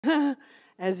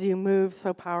as you move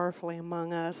so powerfully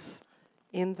among us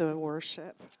in the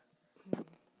worship.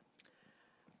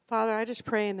 Father, I just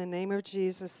pray in the name of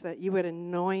Jesus that you would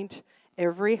anoint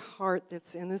every heart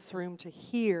that's in this room to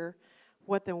hear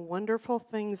what the wonderful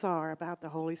things are about the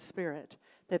Holy Spirit,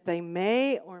 that they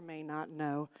may or may not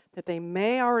know, that they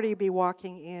may already be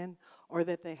walking in, or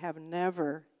that they have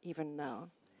never even known.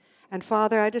 And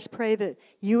Father, I just pray that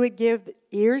you would give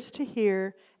ears to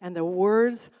hear and the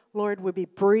words, Lord, would be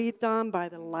breathed on by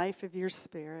the life of your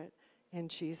Spirit. In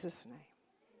Jesus'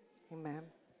 name, amen.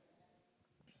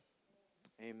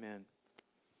 Amen.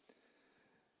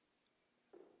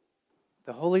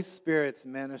 The Holy Spirit's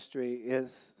ministry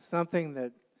is something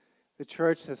that the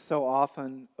church has so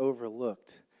often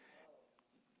overlooked.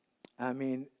 I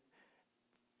mean,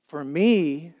 for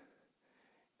me,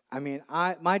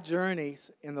 my journey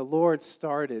in the Lord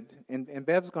started, and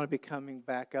Bev's going to be coming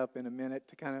back up in a minute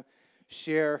to kind of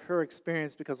share her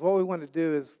experience, because what we want to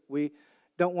do is we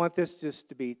don't want this just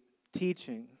to be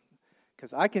teaching,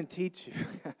 because I can teach you.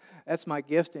 That's my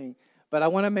gifting. But I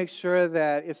want to make sure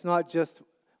that it's not just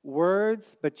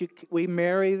words, but we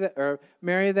marry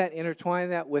that, intertwine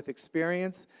that with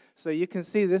experience, so you can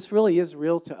see this really is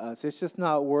real to us. It's just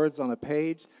not words on a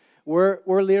page. We're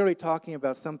literally talking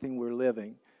about something we're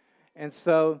living. And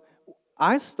so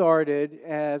I started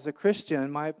as a Christian.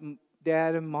 My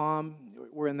dad and mom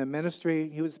were in the ministry.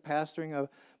 He was pastoring a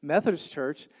Methodist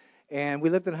church, and we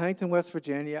lived in Huntington, West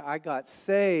Virginia. I got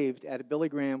saved at a Billy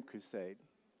Graham crusade.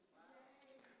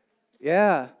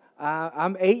 Yeah,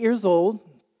 I'm 8 years old.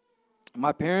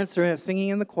 My parents are singing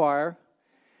in the choir,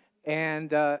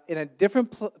 and in a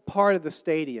different part of the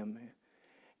stadium.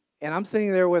 And I'm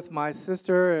sitting there with my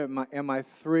sister and my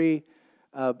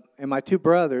two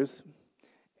brothers.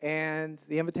 And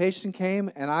the invitation came,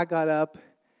 and I got up,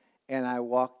 and I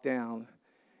walked down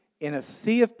in a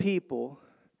sea of people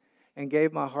and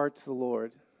gave my heart to the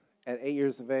Lord at 8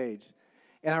 years of age.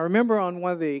 And I remember on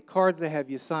one of the cards they have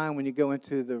you sign when you go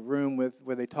into the room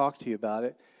where they talk to you about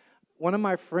it, one of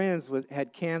my friends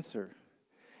had cancer.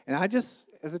 And I just,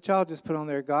 as a child, just put on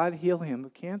there, God, heal him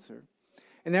of cancer.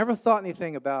 And never thought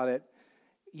anything about it.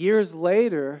 Years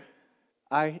later,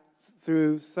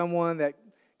 through someone that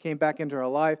came back into our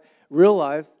life,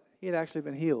 realized he had actually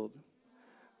been healed.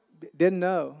 Didn't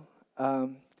know.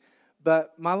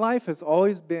 But my life has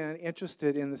always been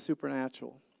interested in the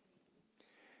supernatural.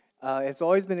 It's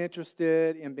always been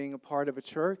interested in being a part of a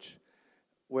church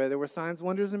where there were signs,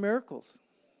 wonders, and miracles.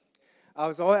 I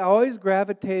always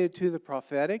gravitated to the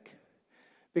prophetic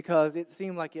because it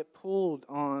seemed like it pulled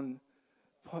on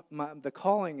the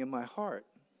calling in my heart.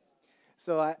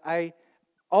 So I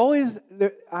always,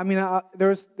 there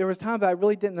was times I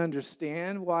really didn't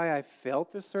understand why I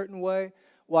felt a certain way,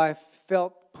 why I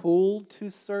felt pulled to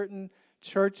certain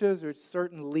churches or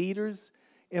certain leaders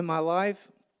in my life.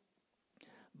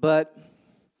 But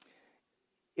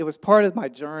it was part of my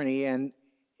journey, and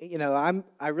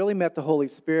I really met the Holy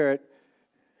Spirit.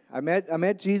 I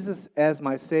met Jesus as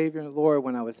my Savior and Lord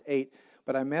when I was 8,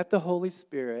 but I met the Holy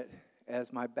Spirit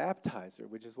as my baptizer,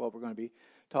 which is what we're going to be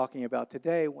talking about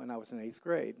today, when I was in 8th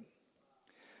grade.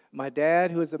 My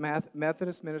dad, who is a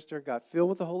Methodist minister, got filled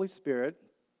with the Holy Spirit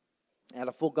at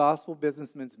a full gospel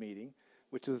businessmen's meeting,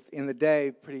 which was in the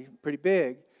day pretty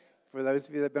big for those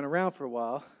of you that have been around for a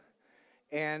while.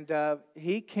 And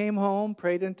he came home,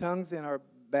 prayed in tongues in our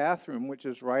bathroom, which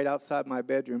is right outside my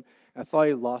bedroom. I thought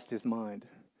he lost his mind.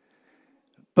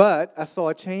 But I saw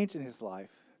a change in his life.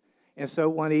 And so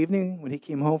one evening, when he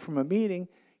came home from a meeting,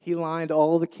 he lined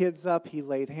all the kids up, he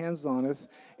laid hands on us,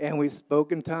 and we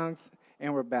spoke in tongues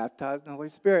and were baptized in the Holy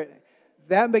Spirit.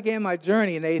 That began my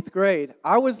journey in 8th grade.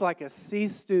 I was like a C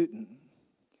student.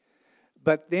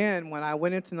 But then when I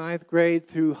went into 9th grade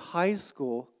through high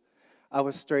school, I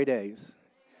was straight A's.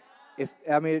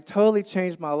 It totally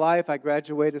changed my life. I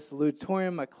graduated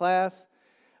salutatorian, my class.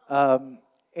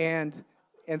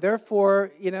 And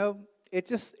therefore,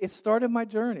 it started my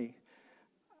journey.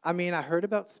 I heard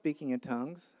about speaking in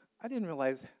tongues. I didn't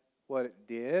realize what it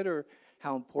did or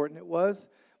how important it was,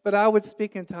 but I would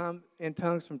speak in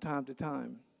tongues from time to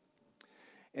time.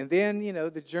 And then,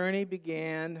 the journey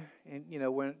began, and,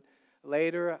 when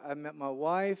later I met my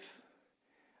wife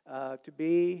to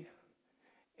be,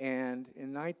 and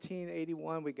in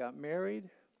 1981 we got married,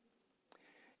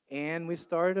 and we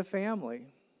started a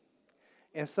family.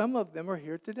 And some of them are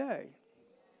here today.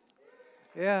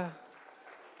 Yeah.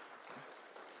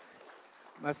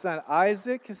 My son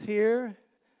Isaac is here.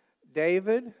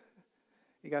 David.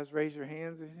 You guys raise your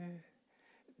hands.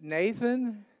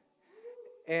 Nathan.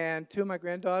 And two of my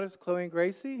granddaughters, Chloe and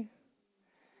Gracie.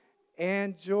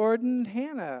 And Jordan,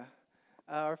 Hannah.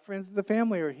 Our friends of the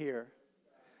family are here.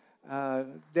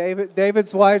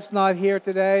 David's wife's not here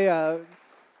today.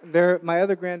 My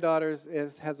other granddaughter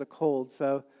has a cold,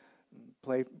 so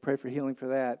pray for healing for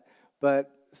that.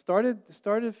 But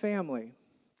started family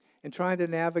and trying to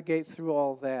navigate through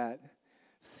all that,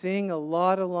 seeing a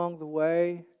lot along the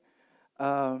way,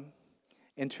 and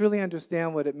truly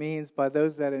understand what it means by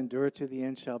those that endure to the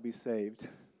end shall be saved.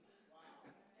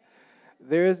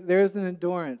 There's an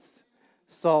endurance.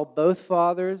 Saw both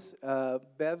fathers.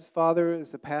 Bev's father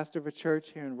is the pastor of a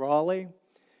church here in Raleigh.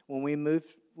 When we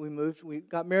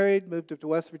got married, moved up to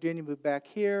West Virginia, moved back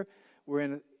here.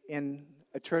 We're in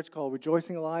a church called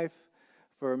Rejoicing Life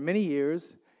for many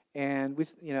years, and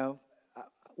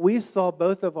we saw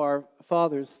both of our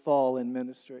fathers fall in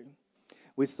ministry.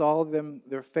 We saw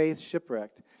their faith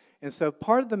shipwrecked. And so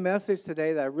part of the message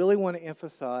today that I really want to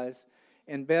emphasize,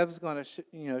 and Bev's going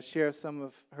to share some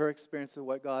of her experience of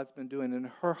what God's been doing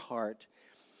in her heart,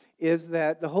 is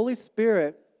that the Holy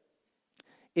Spirit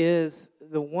is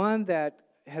the one that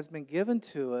has been given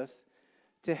to us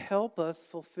to help us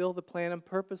fulfill the plan and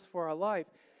purpose for our life.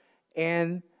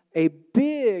 And a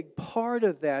big part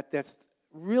of that that's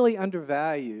really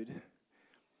undervalued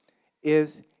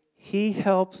is He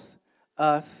helps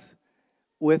us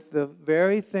with the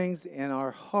very things in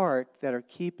our heart that are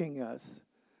keeping us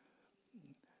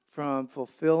from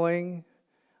fulfilling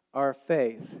our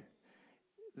faith,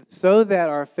 so that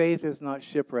our faith is not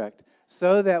shipwrecked,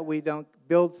 so that we don't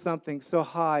build something so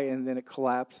high and then it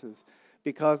collapses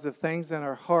because of things in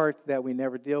our heart that we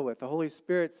never deal with. The Holy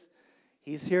Spirit's,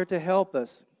 He's here to help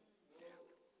us.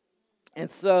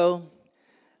 And so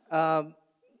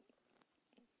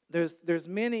there's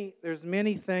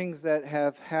many things that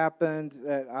have happened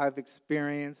that I've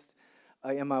experienced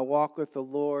in my walk with the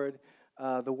Lord.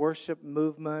 The worship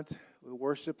movement, the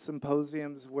worship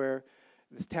symposiums where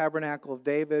this Tabernacle of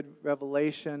David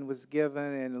revelation was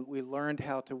given, and we learned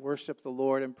how to worship the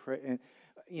Lord and pray,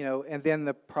 and then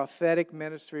the prophetic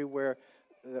ministry where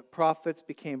the prophets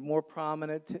became more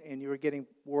prominent, and you were getting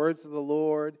words of the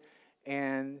Lord,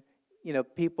 and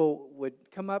people would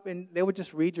come up and they would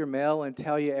just read your mail and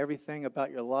tell you everything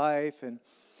about your life, and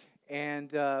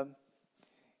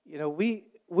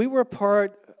we were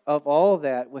part of all of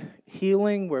that with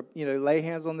healing, where lay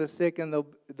hands on the sick and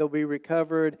they'll be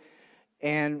recovered,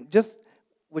 and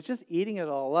was just eating it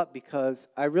all up because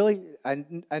I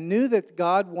knew that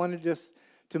God wanted us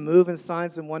to move in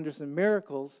signs and wonders and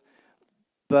miracles,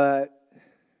 but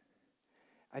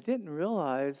I didn't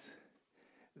realize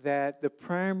that the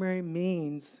primary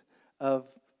means of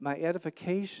my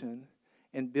edification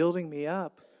and building me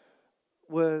up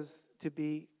was to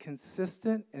be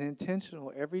consistent and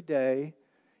intentional every day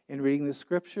in reading the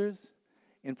scriptures,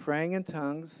 in praying in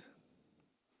tongues,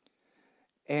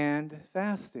 and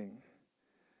fasting.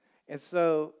 And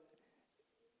so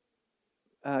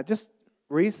just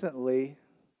recently,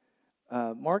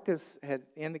 Marcus had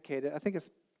indicated, I think it's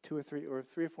 3 or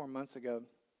 4 months ago,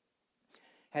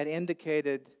 had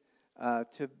indicated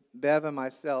to Bev and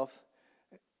myself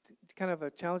to kind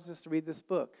of challenge us to read this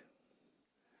book,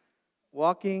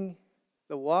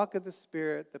 The Walk of the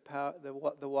Spirit,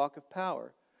 the Walk of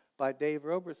Power by Dave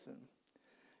Roberson.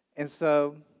 And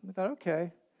so we thought,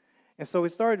 okay. And so we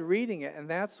started reading it, and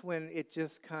that's when it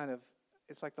just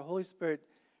it's like the Holy Spirit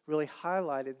really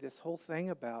highlighted this whole thing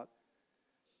about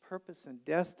purpose and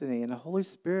destiny. And the Holy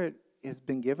Spirit has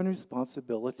been given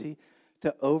responsibility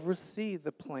to oversee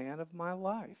the plan of my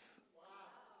life.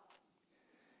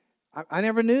 Wow. I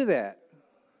never knew that.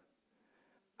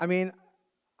 I mean,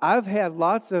 I've had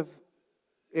lots of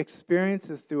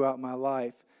experiences throughout my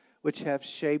life which have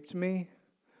shaped me,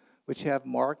 which have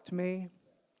marked me,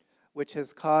 which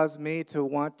has caused me to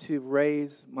want to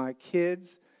raise my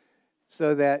kids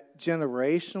so that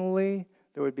generationally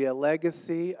there would be a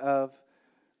legacy of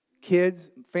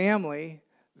kids, family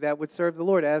that would serve the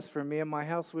Lord. As for me and my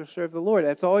house, we'll serve the Lord.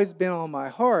 That's always been on my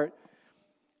heart.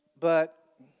 But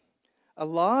a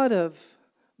lot of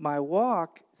my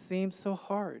walk seemed so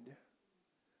hard.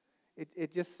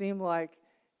 It just seemed like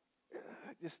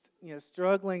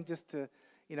struggling just to,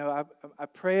 I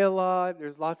pray a lot.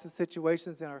 There's lots of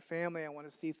situations in our family. I want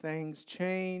to see things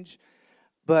change.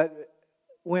 But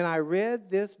when I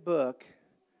read this book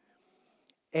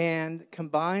and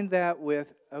combined that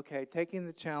with, okay, taking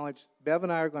the challenge, Bev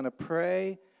and I are going to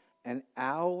pray an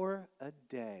hour a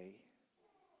day.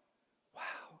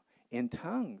 Wow. In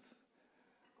tongues.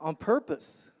 On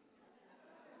purpose.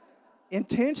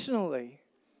 Intentionally.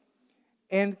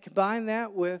 And combine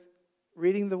that with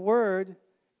reading the Word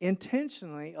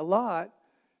intentionally a lot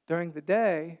during the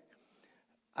day,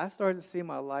 I started to see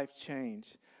my life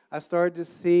change. I started to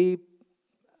see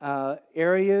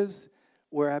areas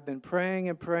where I've been praying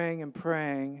and praying and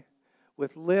praying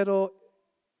with little,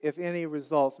 if any,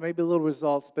 results. Maybe little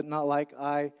results, but not like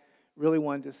I really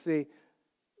wanted to see.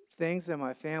 Things in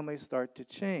my family start to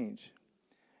change.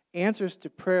 Answers to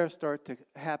prayer start to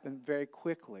happen very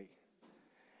quickly.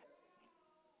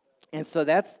 And so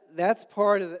that's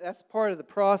part of the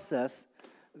process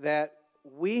that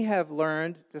we have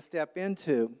learned to step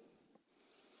into.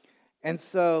 And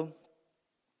so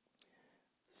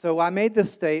I made the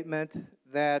statement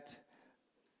that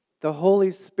the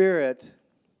Holy Spirit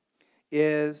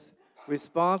is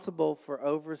responsible for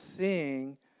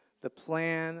overseeing the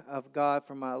plan of God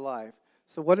for my life.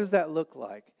 So what does that look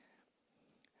like?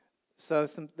 So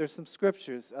there's some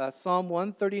scriptures. Psalm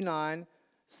 139,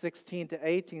 16 to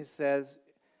 18 says,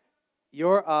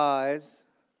 "Your eyes,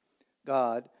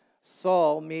 God,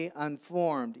 saw me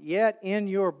unformed, yet in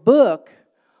your book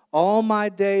all my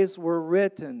days were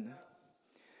written,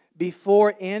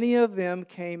 before any of them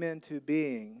came into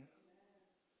being."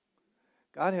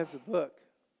 God has a book.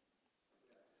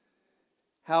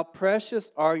 "How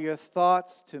precious are your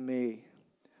thoughts to me,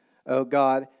 O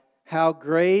God. How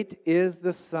great is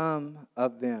the sum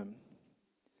of them.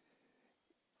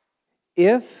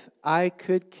 If I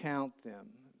could count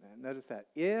them," notice that,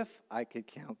 if I could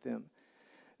count them,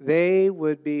 "they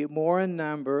would be more in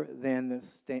number than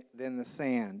the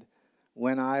sand.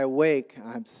 When I awake,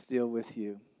 I'm still with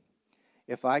you."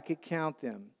 If I could count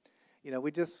them. You know,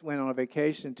 we just went on a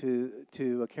vacation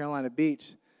to Carolina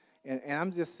Beach, and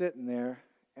I'm just sitting there,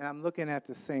 and I'm looking at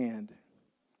the sand.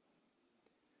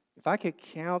 If I could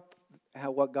count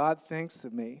what God thinks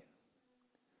of me,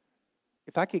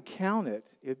 if I could count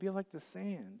it, it would be like the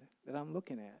sand that I'm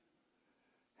looking at.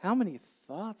 How many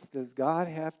thoughts does God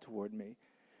have toward me?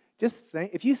 Just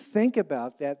think, if you think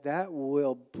about that, that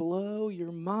will blow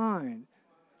your mind.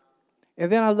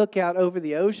 And then I look out over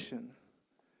the ocean,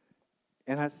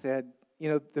 and I said, you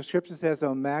know, the scripture says,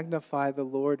 "Oh, magnify the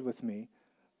Lord with me.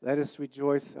 Let us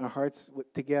rejoice in our hearts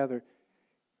together."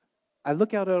 I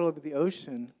look out over the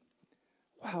ocean.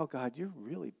 Wow, God, you're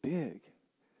really big.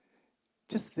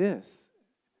 Just this.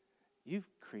 You've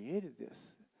created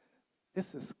this.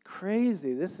 This is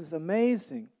crazy. This is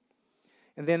amazing.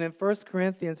 And then in 1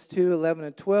 Corinthians 2, 11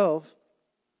 and 12,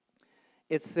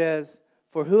 it says,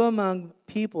 "For who among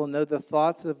people know the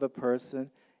thoughts of a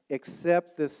person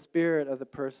except the spirit of the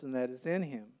person that is in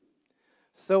him?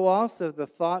 So also the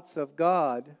thoughts of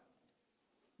God,"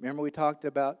 remember we talked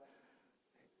about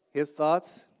his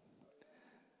thoughts?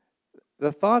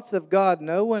 "The thoughts of God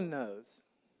no one knows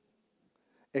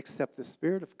except the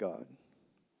Spirit of God.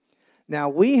 Now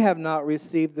we have not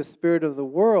received the spirit of the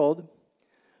world,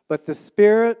 but the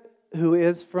Spirit who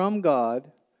is from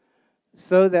God,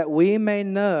 so that we may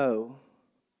know."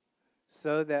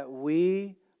 So that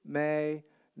we may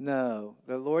know.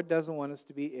 The Lord doesn't want us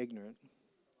to be ignorant.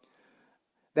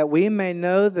 "That we may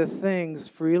know the things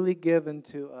freely given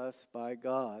to us by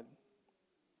God."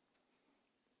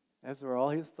 Those are all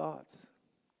his thoughts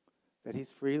that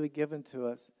he's freely given to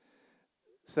us.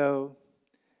 So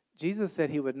Jesus said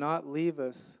he would not leave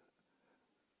us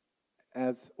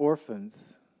as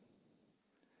orphans,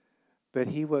 but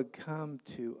he would come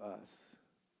to us.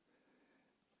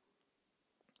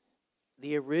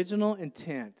 The original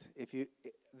intent,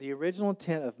 the original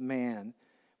intent of man,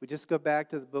 we just go back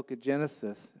to the book of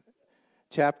Genesis,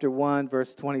 chapter 1,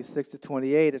 verse 26 to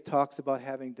 28. It talks about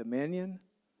having dominion,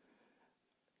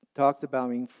 talks about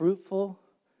being fruitful,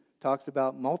 talks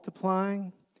about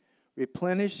multiplying,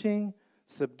 replenishing,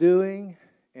 subduing,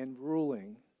 and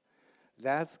ruling.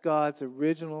 That's God's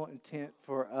original intent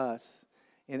for us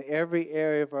in every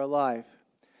area of our life.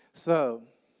 So,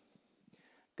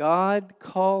 God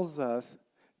calls us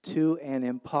to an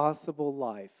impossible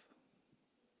life.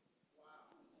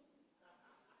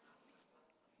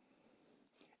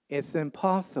 It's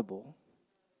impossible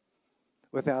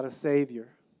without a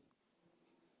Savior.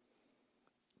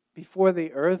 Before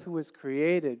the earth was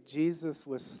created, Jesus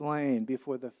was slain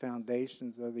before the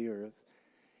foundations of the earth.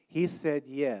 He said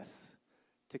yes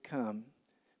to come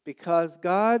because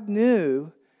God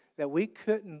knew that we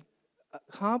couldn't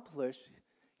accomplish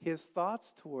his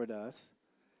thoughts toward us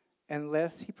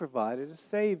unless he provided a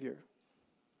Savior.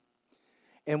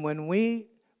 And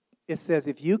it says,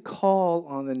 if you call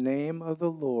on the name of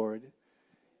the Lord,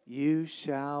 you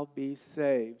shall be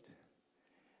saved.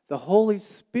 The Holy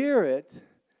Spirit,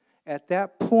 at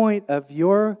that point of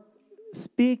your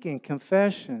speaking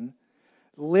confession,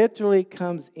 literally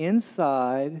comes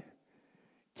inside,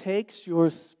 takes your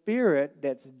spirit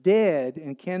that's dead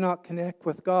and cannot connect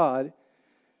with God,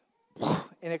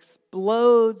 and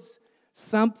explodes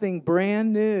something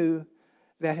brand new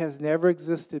that has never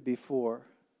existed before.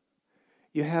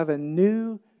 You have a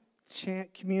new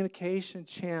communication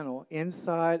channel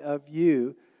inside of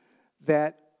you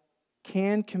that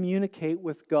can communicate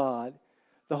with God.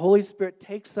 The Holy Spirit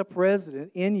takes up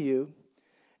residence in you,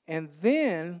 and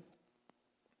then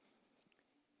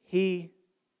He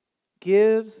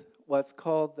gives what's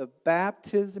called the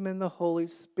baptism in the Holy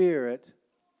Spirit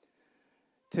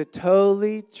to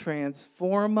totally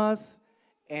transform us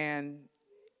and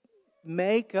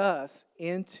make us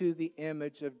into the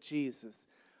image of Jesus.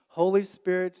 Holy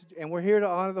Spirit, and we're here to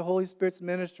honor the Holy Spirit's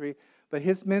ministry, but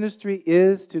His ministry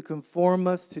is to conform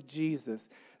us to Jesus.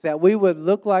 That we would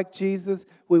look like Jesus,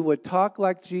 we would talk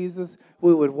like Jesus,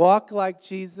 we would walk like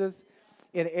Jesus.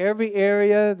 In every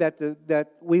area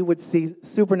that we would see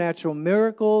supernatural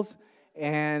miracles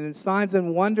and signs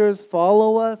and wonders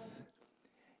follow us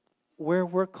where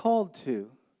we're called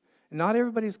to. Not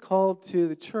everybody's called to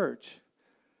the church.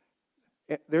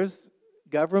 There's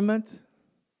government,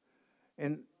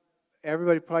 and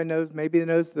everybody probably knows, maybe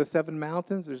knows the 7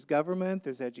 mountains. There's government,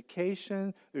 there's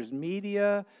education, there's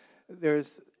media,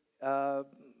 there's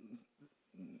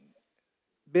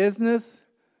business.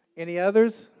 Any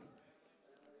others?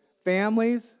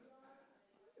 Families,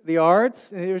 the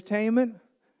arts and entertainment,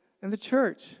 and the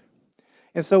church.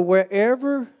 And so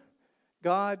wherever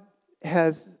God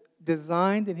has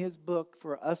designed in His book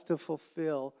for us to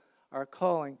fulfill our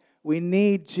calling, we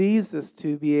need Jesus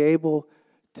to be able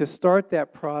to start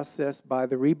that process by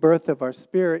the rebirth of our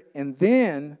spirit and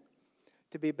then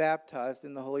to be baptized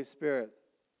in the Holy Spirit.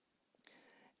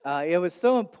 It was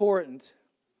so important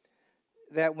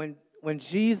that when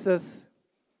Jesus,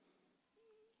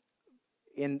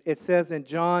 it says in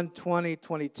John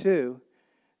 20:22,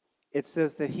 it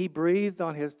says that He breathed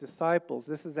on His disciples.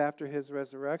 This is after His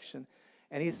resurrection.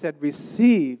 And He said,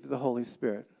 receive the Holy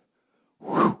Spirit.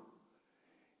 Whew.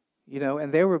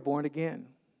 And they were born again.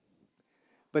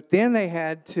 But then they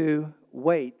had to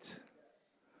wait.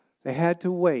 They had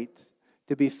to wait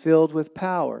to be filled with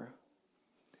power.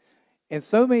 And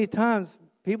so many times,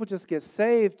 people just get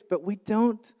saved, but we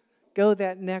don't go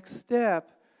that next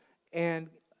step and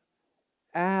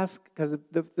ask, because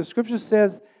the Scripture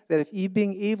says that if ye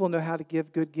being evil know how to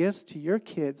give good gifts to your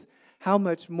kids, how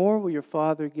much more will your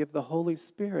Father give the Holy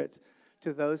Spirit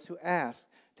to those who ask?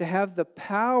 To have the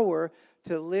power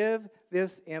to live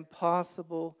this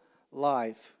impossible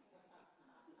life.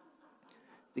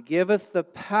 To give us the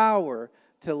power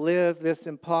to live this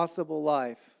impossible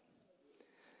life.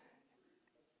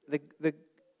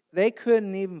 They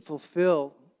couldn't even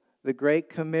fulfill the Great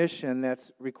Commission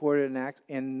that's recorded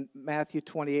in Matthew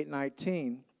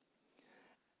 28:19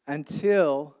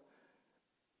 until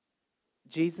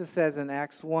Jesus says in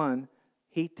Acts 1,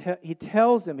 he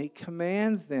tells them, He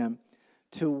commands them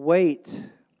to wait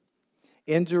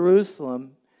in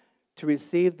Jerusalem to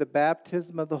receive the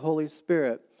baptism of the Holy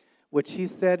Spirit, which He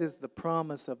said is the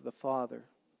promise of the Father.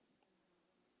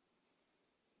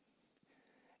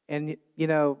 And,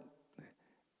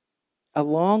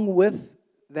 along with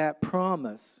that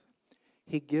promise,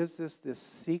 He gives us this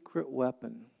secret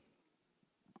weapon.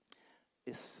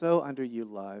 It's so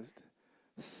underutilized,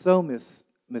 so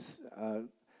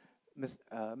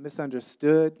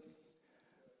misunderstood.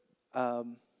 Our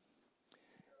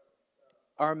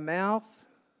mouth,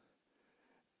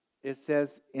 it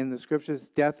says in the Scriptures,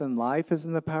 death and life is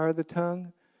in the power of the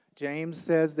tongue. James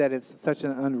says that it's such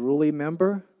an unruly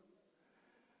member.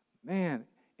 Man,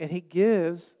 and He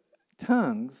gives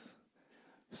tongues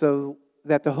so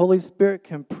that the Holy Spirit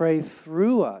can pray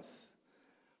through us.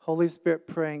 Holy Spirit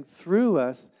praying through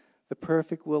us the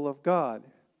perfect will of God.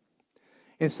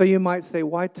 And so you might say,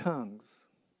 why tongues?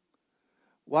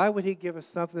 Why would He give us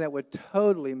something that would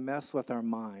totally mess with our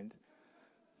mind?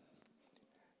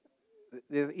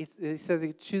 He says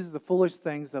He chooses the foolish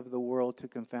things of the world to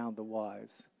confound the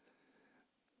wise.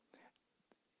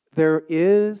 There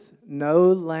is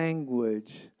no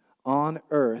language on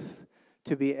earth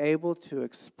to be able to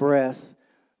express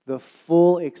the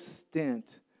full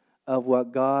extent of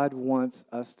what God wants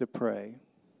us to pray.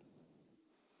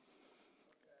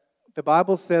 The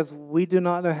Bible says we do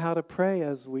not know how to pray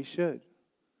as we should,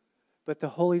 but the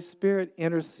Holy Spirit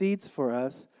intercedes for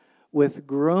us with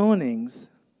groanings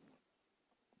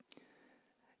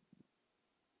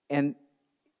and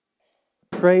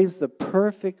prays the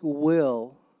perfect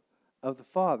will of the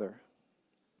Father.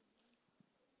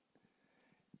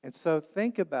 And so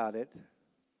think about it.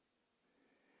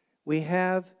 We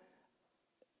have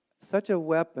such a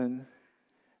weapon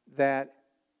that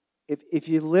if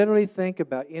you literally think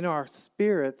about in our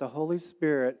spirit, the Holy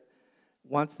Spirit,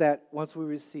 once we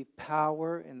receive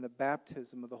power in the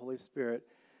baptism of the Holy Spirit,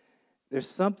 there's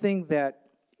something that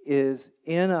is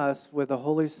in us with the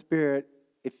Holy Spirit.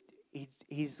 If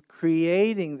He's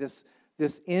creating this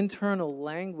internal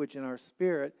language in our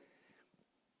spirit,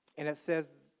 and it says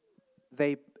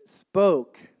they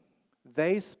spoke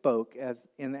as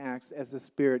in the Acts as the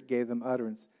Spirit gave them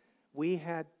utterance. We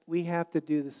have to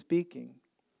do the speaking.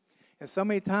 And so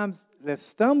many times the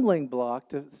stumbling block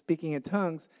to speaking in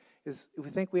tongues is we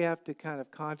think we have to kind of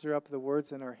conjure up the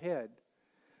words in our head.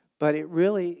 But it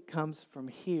really comes from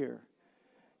here.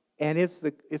 And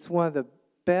it's one of the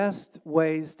best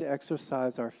ways to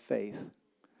exercise our faith,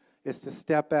 is to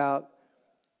step out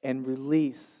and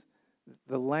release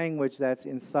the language that's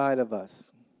inside of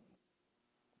us.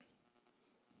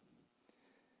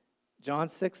 John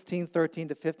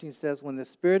 16:13-15 says, when the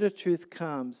Spirit of truth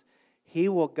comes, He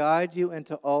will guide you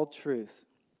into all truth.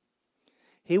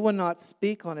 He will not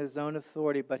speak on His own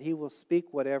authority, but He will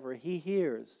speak whatever He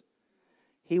hears.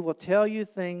 He will tell you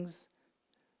things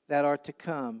that are to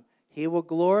come. He will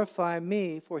glorify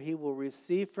Me, for He will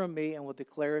receive from Me and will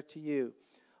declare it to you.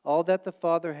 All that the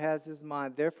Father has is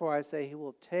mine. Therefore I say, He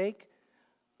will take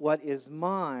what is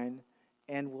mine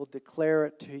and will declare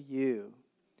it to you.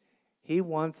 He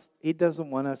doesn't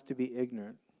want us to be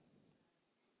ignorant.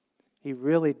 He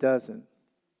really doesn't.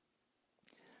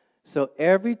 So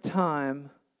every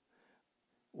time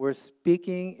we're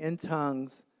speaking in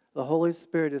tongues, the Holy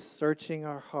Spirit is searching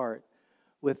our heart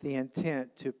with the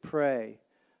intent to pray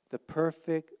the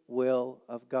perfect will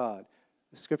of God.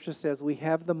 The Scripture says we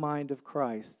have the mind of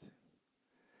Christ.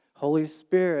 Holy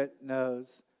Spirit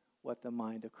knows what the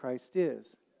mind of Christ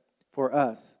is for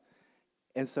us.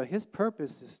 And so His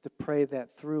purpose is to pray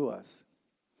that through us.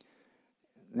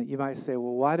 You might say,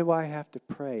 well, why do I have to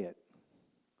pray it?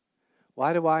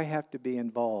 Why do I have to be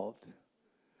involved?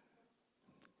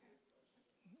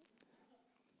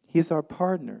 He's our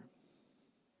partner.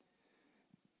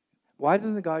 Why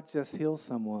doesn't God just heal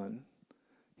someone?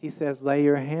 He says, lay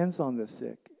your hands on the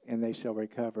sick and they shall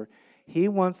recover. He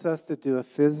wants us to do a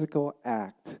physical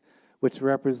act which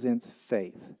represents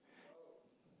faith.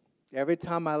 Every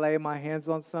time I lay my hands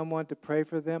on someone to pray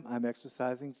for them, I'm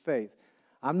exercising faith.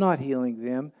 I'm not healing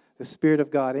them. The Spirit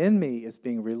of God in me is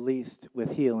being released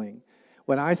with healing.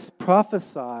 When I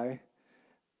prophesy,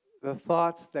 the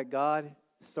thoughts that God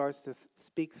starts to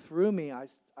speak through me, I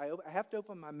have to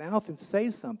open my mouth and say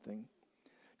something.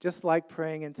 Just like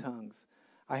praying in tongues.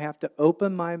 I have to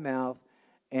open my mouth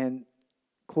and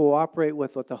cooperate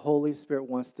with what the Holy Spirit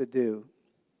wants to do.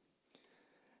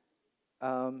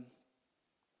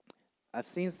 I've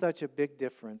seen such a big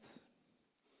difference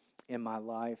in my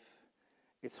life.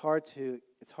 It's hard to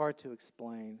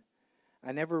explain.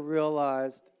 I never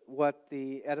realized what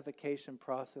the edification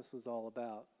process was all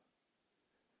about.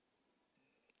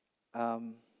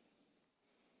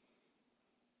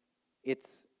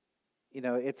 It's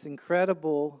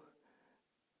incredible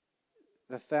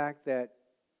the fact that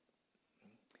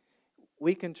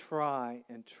we can try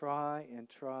and try and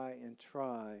try and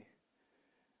try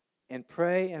and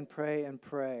pray and pray and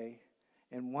pray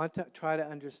and want to try to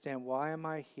understand, why am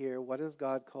I here? What does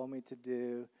God call me to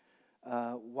do?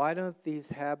 Why don't these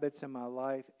habits in my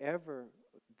life ever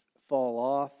fall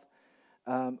off?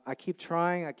 I keep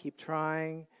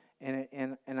trying,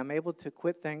 and I'm able to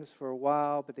quit things for a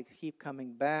while, but they keep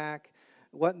coming back.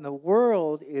 What in the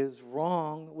world is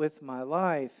wrong with my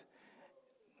life?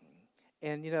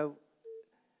 And,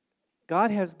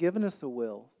 God has given us a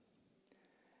will.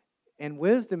 And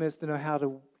wisdom is to know how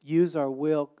to use our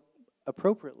will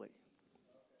appropriately.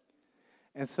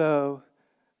 And so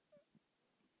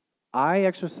I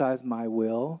exercise my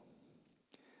will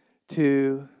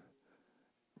to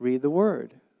read the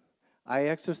Word. I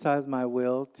exercise my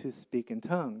will to speak in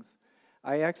tongues.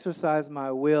 I exercise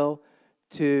my will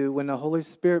to, when the Holy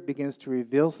Spirit begins to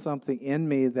reveal something in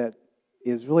me that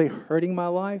is really hurting my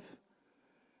life,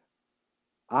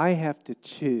 I have to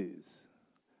choose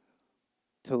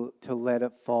to let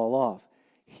it fall off.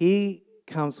 He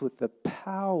comes with the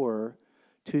power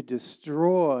to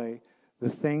destroy the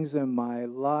things in my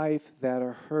life that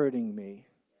are hurting me.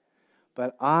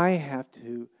 But I have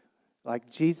to, like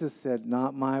Jesus said,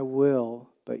 not my will,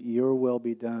 but your will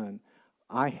be done.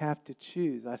 I have to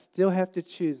choose. I still have to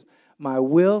choose. My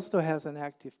will still has an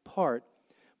active part,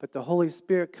 but the Holy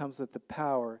Spirit comes with the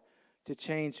power to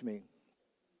change me.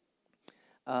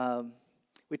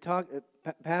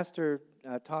 Pastor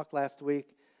talked last week,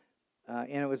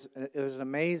 and it was an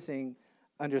amazing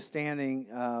understanding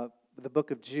the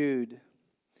book of Jude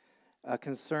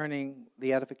concerning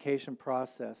the edification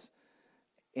process.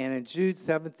 And in Jude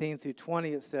 17 through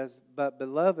 20, it says, "But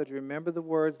beloved, remember the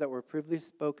words that were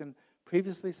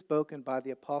previously spoken by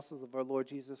the apostles of our Lord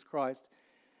Jesus Christ,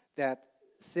 that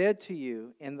said to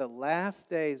you, in the last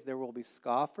days there will be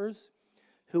scoffers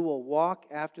who will walk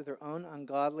after their own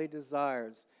ungodly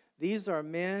desires. These are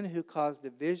men who cause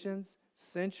divisions,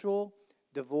 sensual,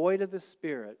 devoid of the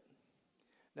Spirit.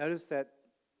 Notice that,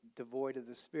 devoid of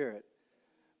the Spirit.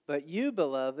 But you,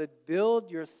 beloved, build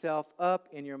yourself up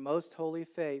in your most holy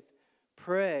faith.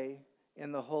 Pray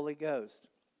in the Holy Ghost.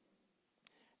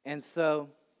 And so,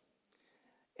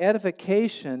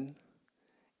 edification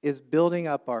is building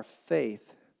up our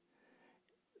faith.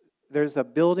 There's a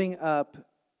building up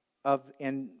of,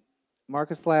 and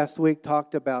Marcus last week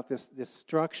talked about this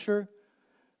structure,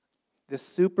 this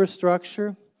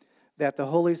superstructure that the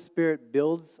Holy Spirit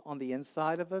builds on the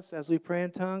inside of us as we pray in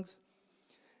tongues.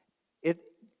 It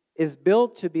is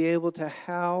built to be able to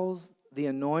house the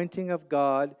anointing of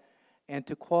God and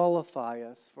to qualify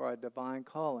us for our divine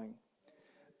calling.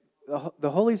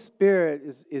 The Holy Spirit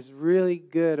is really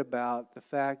good about the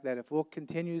fact that if we'll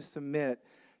continue to submit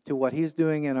to what He's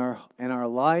doing in our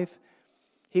life,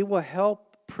 He will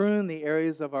help prune the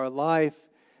areas of our life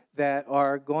that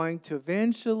are going to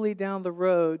eventually down the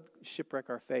road shipwreck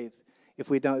our faith if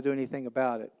we don't do anything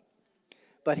about it.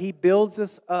 But He builds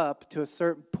us up to a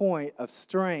certain point of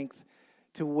strength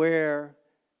to where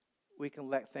we can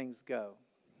let things go.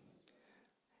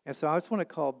 And so I just want to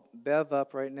call Bev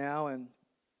up right now, and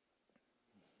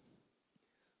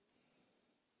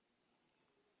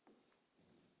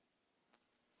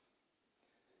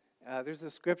there's a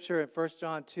scripture in 1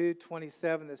 John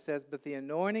 2:27 that says, "But the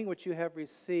anointing which you have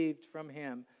received from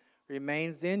Him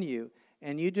remains in you,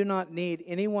 and you do not need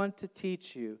anyone to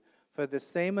teach you, for the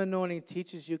same anointing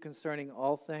teaches you concerning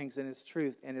all things and is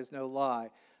truth and is no lie,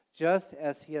 just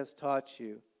as He has taught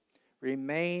you.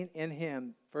 Remain in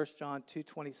Him," 1 John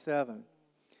 2:27.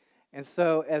 And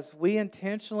so as we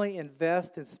intentionally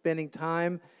invest in spending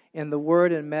time in the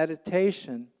Word and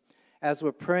meditation, as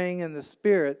we're praying in the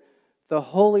Spirit, the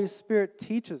Holy Spirit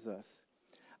teaches us.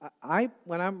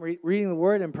 When I'm reading the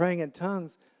Word and praying in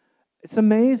tongues, it's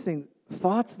amazing. The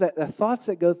thoughts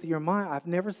that go through your mind, I've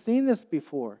never seen this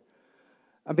before.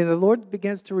 I mean, the Lord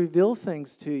begins to reveal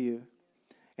things to you,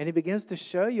 and He begins to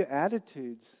show you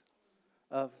attitudes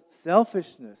of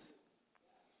selfishness,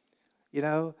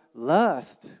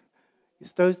 lust. He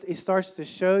starts to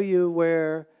show you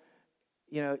where,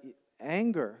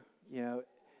 anger,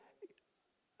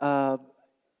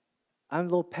 I'm a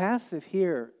little passive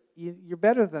here. You're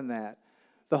better than that.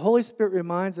 The Holy Spirit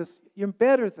reminds us, you're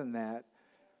better than that.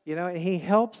 And He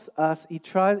helps us.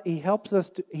 He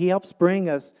helps bring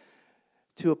us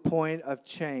to a point of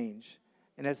change.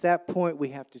 And at that point, we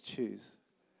have to choose.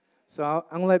 So I'm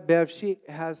going to let Bev, she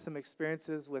has some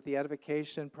experiences with the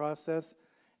edification process,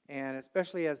 and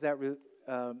especially as that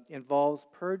involves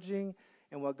purging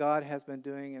and what God has been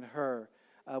doing in her.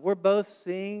 We're both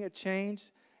seeing a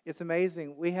change. It's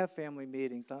amazing. We have family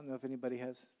meetings. I don't know if anybody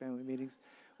has family meetings.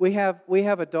 We have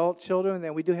adult children, and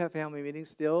then we do have family meetings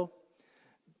still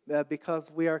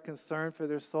because we are concerned for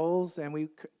their souls, and we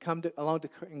come along to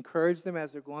encourage them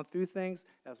as they're going through things.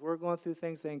 As we're going through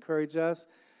things, they encourage us.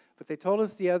 But they told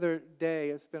us the other day,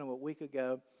 it's been a week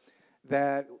ago,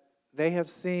 that they have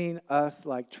seen us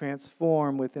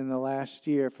transform within the last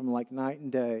year from night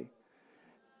and day.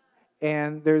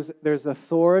 And there's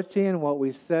authority in what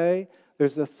we say.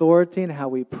 There's authority in how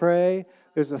we pray.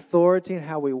 There's authority in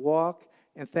how we walk.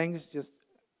 And things just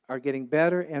are getting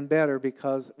better and better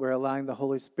because we're allowing the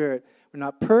Holy Spirit. We're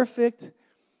not perfect,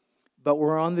 but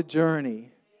we're on the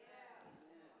journey.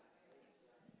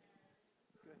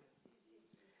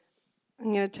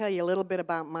 I'm going to tell you a little bit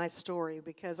about my story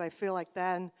because I feel like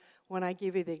then when I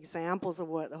give you the examples of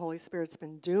what the Holy Spirit's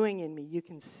been doing in me, you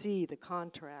can see the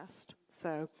contrast.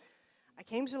 So I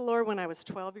came to the Lord when I was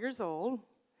 12 years old.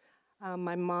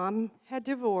 My mom had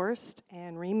divorced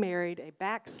and remarried a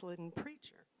backslidden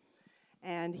preacher.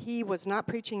 And he was not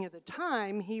preaching at the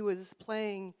time. He was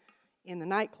playing in the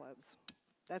nightclubs.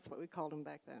 That's what we called him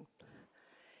back then.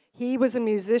 He was a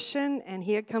musician, and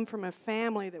he had come from a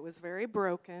family that was very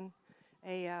broken.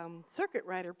 A circuit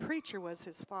rider preacher was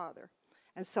his father.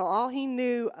 And so all he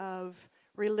knew of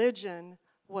religion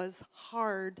was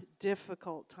hard,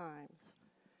 difficult times.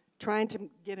 Trying to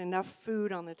get enough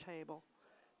food on the table.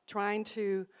 Trying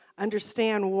to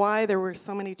understand why there were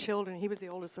so many children. He was the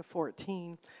oldest of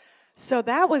 14. So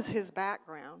that was his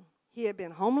background. He had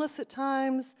been homeless at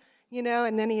times,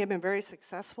 and then he had been very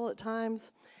successful at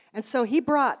times. And so he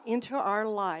brought into our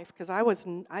life, because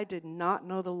I did not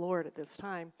know the Lord at this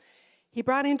time, he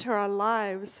brought into our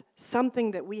lives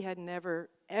something that we had never,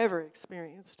 ever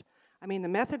experienced. I mean, the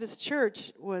Methodist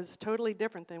Church was totally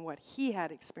different than what he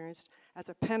had experienced as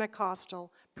a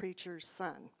Pentecostal preacher's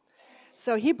son.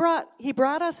 So he brought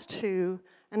us to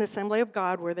an Assembly of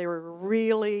God where they were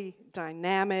really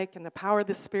dynamic and the power of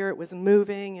the Spirit was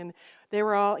moving, and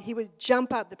he would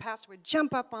jump up, the pastor would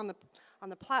jump up on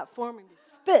the platform and be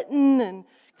spitting and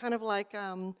kind of like,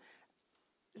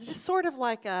 it's just sort of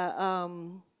like a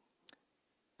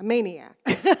maniac.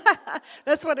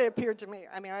 That's what it appeared to me.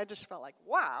 I mean, I just felt like,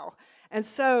 wow. And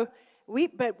so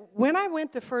but when I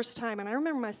went the first time, and I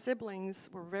remember my siblings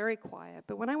were very quiet,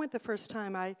 but when I went the first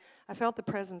time, I felt the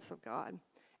presence of God.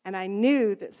 And I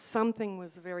knew that something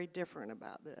was very different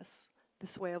about this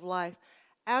way of life.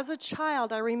 As a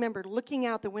child, I remember looking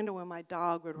out the window when my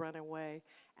dog would run away,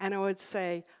 and I would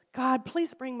say, God,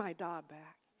 please bring my dog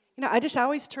back. You know, I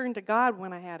always turned to God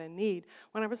when I had a need,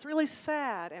 when I was really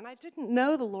sad, and I didn't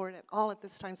know the Lord at all at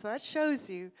this time. So that shows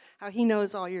you how he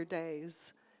knows all your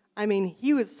days. I mean,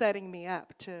 he was setting me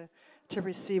up to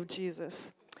receive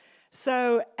Jesus.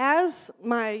 So as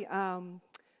my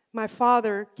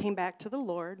father came back to the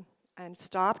Lord and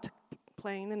stopped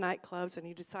playing the nightclubs, and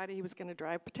he decided he was going to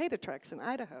drive potato trucks in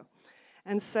Idaho.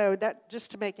 And so that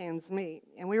just to make ends meet.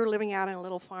 And we were living out in a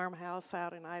little farmhouse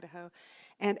out in Idaho.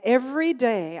 And every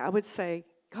day I would say,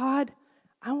 God,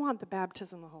 I want the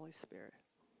baptism of the Holy Spirit.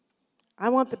 I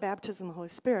want the baptism of the Holy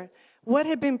Spirit. What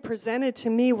had been presented to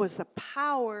me was the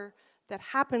power that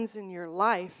happens in your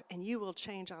life, and you will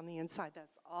change on the inside.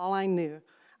 That's all I knew.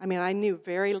 I mean, I knew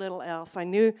very little else. I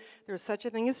knew there was such a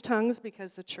thing as tongues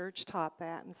because the church taught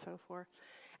that and so forth.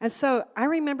 And so I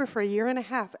remember for a year and a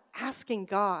half asking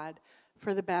God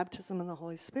for the baptism of the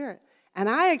Holy Spirit. And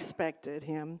I expected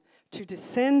him to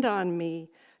descend on me,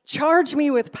 charge me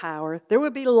with power. There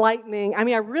would be lightning. I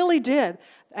mean, I really did.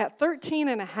 At 13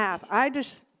 and a half, I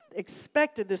just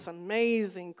expected this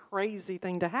amazing, crazy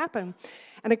thing to happen.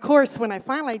 And of course, when I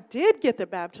finally did get the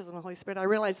baptism of the Holy Spirit, I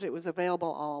realized it was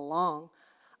available all along.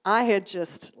 I had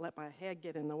just let my head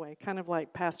get in the way, kind of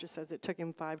like Pastor says, it took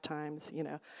him 5 times, you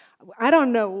know. I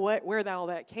don't know where all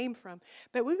that came from.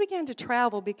 But we began to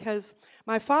travel because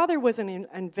my father was an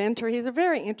inventor. He's a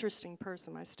very interesting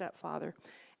person, my stepfather.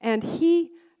 And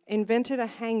he invented a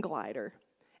hang glider.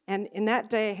 And in that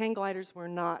day, hang gliders were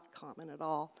not common at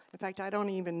all. In fact, I don't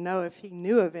even know if he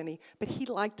knew of any, but he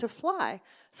liked to fly.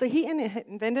 So he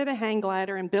invented a hang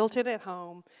glider and built it at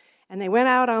home. And they went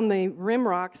out on the rim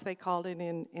rocks, they called it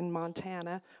in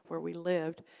Montana, where we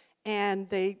lived. And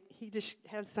he just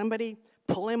had somebody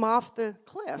pull him off the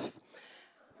cliff.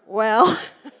 Well,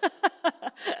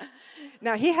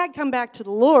 now he had come back to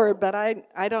the Lord, but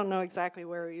I don't know exactly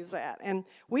where he was at. And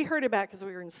we heard about it because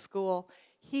we were in school.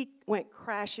 He went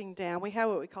crashing down. We have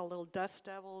what we call little dust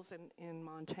devils in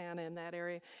Montana, in that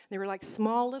area. They were like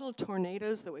small little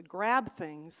tornadoes that would grab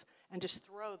things and just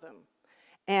throw them.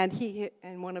 And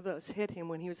one of those hit him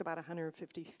when he was about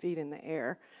 150 feet in the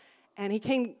air. And he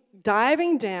came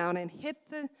diving down and hit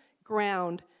the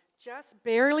ground, just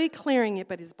barely clearing it,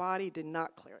 but his body did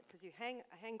not clear it. Because a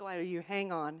hang glider, you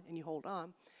hang on and you hold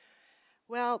on.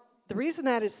 Well, the reason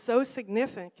that is so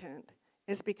significant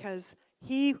is because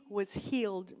he was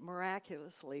healed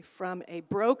miraculously from a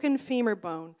broken femur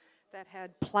bone that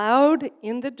had plowed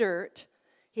in the dirt.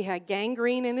 He had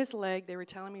gangrene in his leg. They were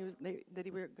telling me that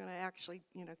he were going to actually,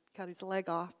 cut his leg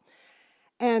off.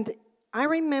 And I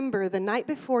remember the night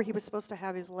before he was supposed to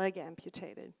have his leg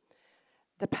amputated,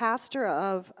 the pastor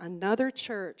of another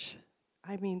church,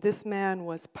 I mean, this man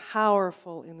was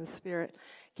powerful in the Spirit,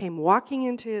 came walking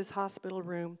into his hospital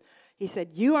room. He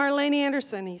said, "You are Lenny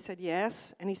Anderson?" He said,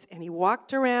 "Yes." And he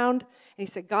walked around, and he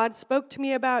said, "God spoke to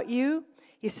me about you."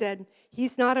 He said,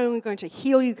 He's not only going to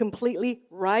heal you completely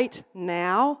right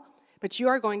now, but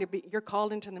you're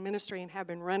called into the ministry and have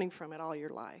been running from it all your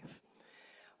life.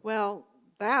 Well,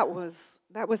 that was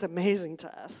amazing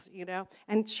to us,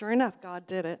 And sure enough, God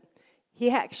did it. He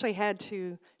actually had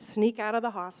to sneak out of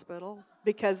the hospital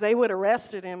because they would have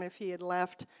arrested him if he had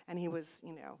left and he was,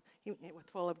 he was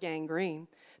full of gangrene.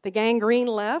 The gangrene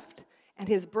left, and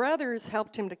his brothers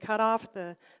helped him to cut off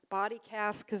the body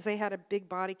cast because they had a big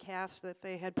body cast that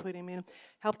they had put him in,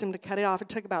 helped him to cut it off. It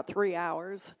took about 3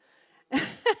 hours.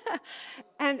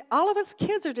 And all of us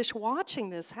kids are just watching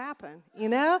this happen,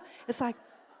 It's like,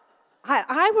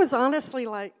 I was honestly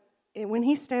like, when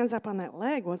he stands up on that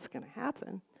leg, what's going to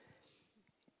happen?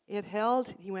 It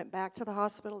held. He went back to the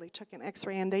hospital. They took an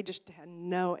x-ray, and they just had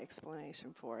no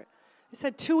explanation for it. They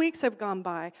said 2 weeks have gone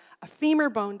by. A femur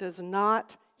bone does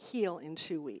not heal in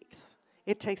 2 weeks.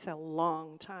 It takes a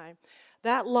long time.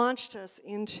 That launched us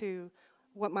into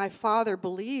what my father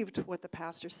believed what the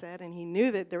pastor said, and he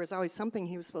knew that there was always something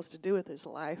he was supposed to do with his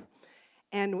life.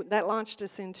 And that launched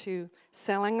us into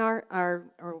selling or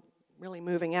really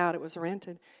moving out. It was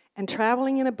rented. And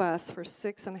traveling in a bus for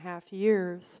 6.5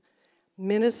 years.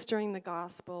 ministering the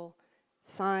gospel,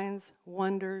 signs,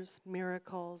 wonders,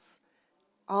 miracles,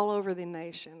 all over the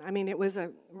nation. I mean, it was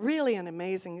really an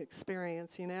amazing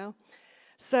experience, you know.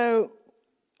 So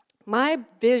my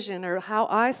vision, or how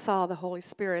I saw the Holy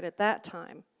Spirit at that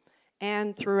time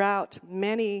and throughout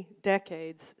many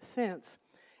decades since,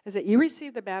 is that you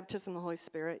receive the baptism of the Holy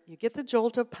Spirit, you get the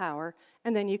jolt of power,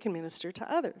 and then you can minister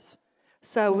to others.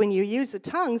 So when you use the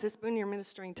tongues, it's when you're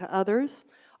ministering to others,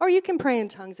 or you can pray in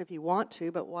tongues if you want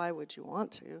to, but why would you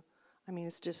want to? I mean,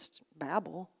 it's just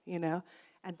babble, you know.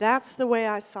 And that's the way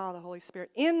I saw the Holy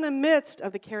Spirit in the midst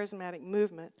of the charismatic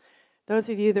movement. Those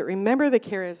of you that remember the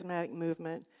charismatic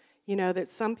movement, you know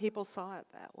that some people saw it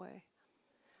that way.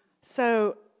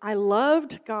 So I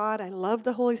loved God. I loved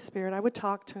the Holy Spirit. I would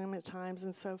talk to him at times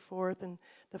and so forth, and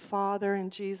the Father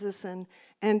and Jesus. And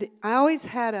I always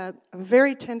had a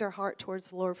very tender heart towards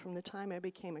the Lord from the time I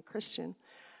became a Christian.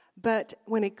 But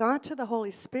when it got to the Holy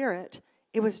Spirit,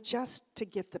 it was just to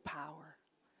get the power.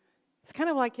 It's kind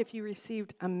of like if you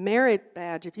received a merit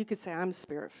badge, if you could say, I'm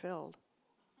Spirit-filled.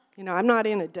 You know, I'm not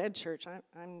in a dead church.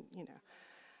 I'm, you know.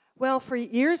 Well, for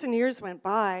years and years went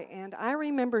by, and I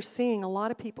remember seeing a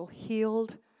lot of people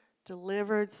healed,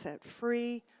 delivered, set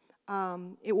free.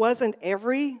 It wasn't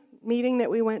every meeting that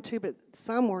we went to, but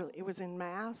some were. It was in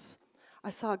mass.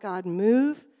 I saw God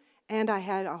move, and I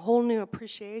had a whole new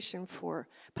appreciation for it.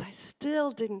 But I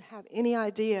still didn't have any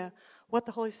idea what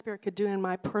the Holy Spirit could do in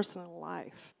my personal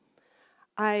life.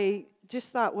 I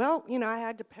just thought, well, you know, I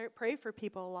had to pray for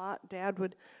people a lot. Dad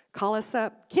would call us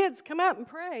up, kids, come up and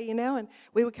pray, you know, and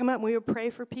we would come up and we would pray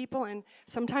for people, and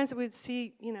sometimes we would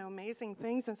see, you know, amazing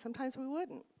things, and sometimes we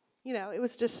wouldn't. You know, it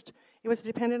was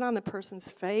dependent on the person's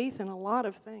faith and a lot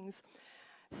of things.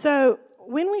 So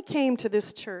when we came to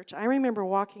this church, I remember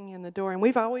walking in the door, and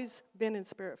we've always been in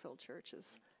Spirit-filled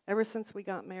churches ever since we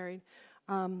got married.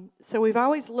 So we've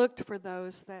always looked for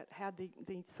those that had the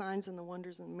signs and the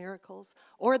wonders and miracles,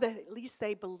 or that at least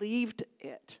they believed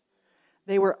it.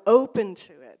 They were open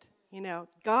to it. You know,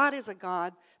 God is a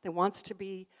God that wants to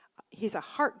be, he's a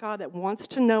heart God that wants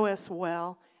to know us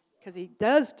well, because he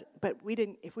does, but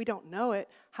if we don't know it,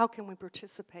 how can we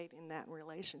participate in that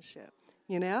relationship,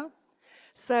 you know?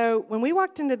 So when we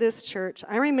walked into this church,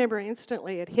 I remember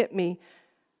instantly it hit me,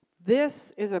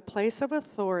 this is a place of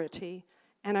authority.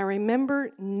 And I remember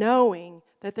knowing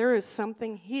that there is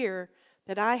something here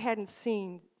that I hadn't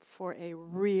seen for a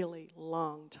really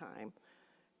long time,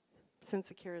 since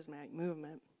the charismatic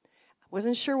movement. I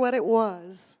wasn't sure what it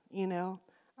was, you know.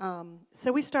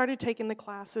 So we started taking the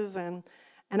classes, and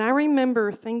I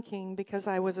remember thinking, because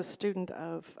I was a student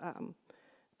of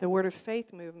the Word of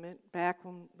Faith movement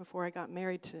before I got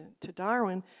married to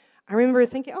Darwin, I remember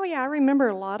thinking, oh yeah, I remember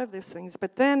a lot of these things.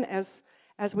 But then as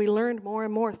we learned more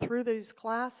and more through these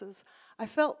classes, I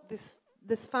felt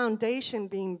this foundation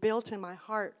being built in my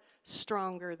heart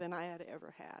stronger than I had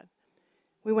ever had.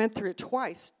 We went through it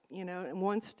twice, you know, and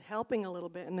once helping a little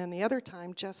bit, and then the other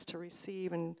time just to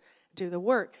receive and do the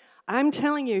work. I'm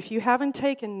telling you, if you haven't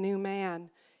taken New Man,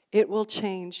 it will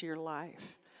change your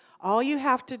life. All you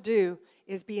have to do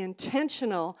is be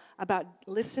intentional about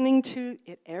listening to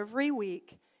it every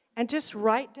week and just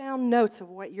write down notes of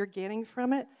what you're getting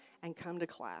from it and come to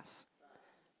class.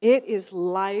 It is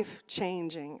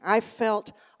life-changing. I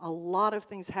felt a lot of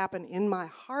things happen in my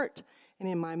heart and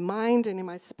in my mind and in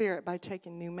my spirit by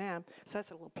taking New Man. So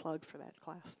that's a little plug for that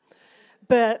class.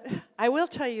 But I will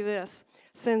tell you this,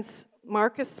 since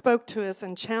Marcus spoke to us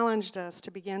and challenged us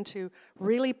to begin to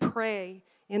really pray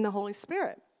in the Holy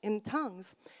Spirit, in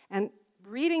tongues, and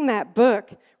reading that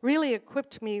book really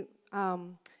equipped me,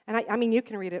 and I mean, you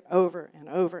can read it over and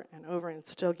over and over and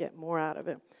still get more out of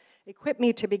it. Equipped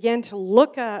me to begin to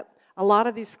look up a lot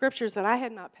of these scriptures that I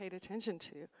had not paid attention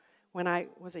to when I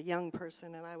was a young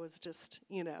person and I was just,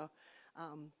 you know,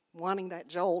 wanting that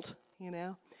jolt, you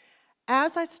know.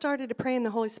 As I started to pray in the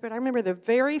Holy Spirit, I remember the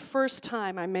very first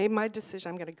time I made my decision,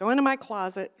 I'm going to go into my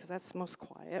closet, because that's the most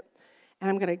quiet, and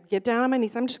I'm going to get down on my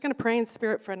knees. I'm just going to pray in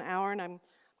spirit for an hour, and I'm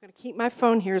going to keep my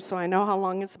phone here so I know how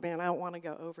long it's been. I don't want to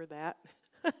go over that.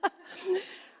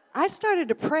 I started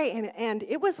to pray, and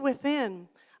it was within,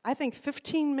 I think,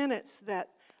 15 minutes that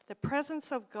the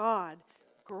presence of God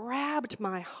grabbed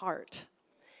my heart.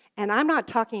 And I'm not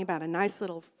talking about a nice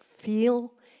little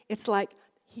feel. It's like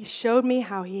he showed me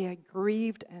how he had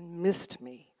grieved and missed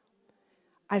me.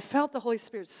 I felt the Holy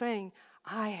Spirit saying,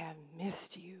 I have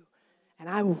missed you, and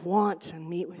I want to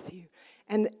meet with you.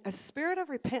 And a spirit of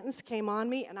repentance came on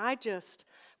me, and I just,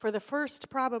 for the first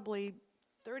probably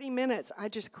 30 minutes, I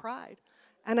just cried.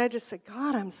 And I just said,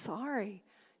 God, I'm sorry.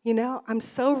 You know, I'm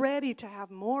so ready to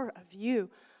have more of you.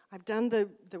 I've done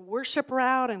the worship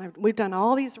route, and we've done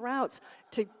all these routes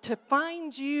to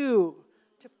find you,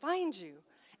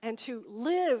 and to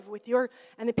live with your,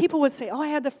 and the people would say, oh, I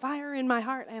had the fire in my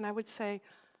heart, and I would say,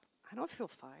 I don't feel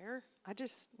fire. I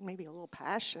just, maybe a little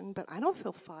passion, but I don't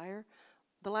feel fire.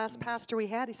 The last pastor we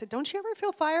had, he said, don't you ever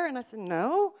feel fire? And I said,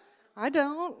 no, I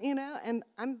don't, and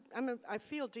I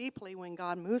feel deeply when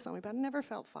God moves on me, but I never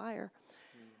felt fire.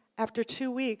 After 2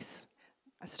 weeks,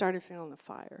 I started feeling the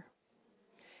fire.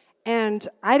 And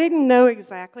I didn't know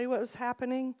exactly what was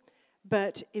happening,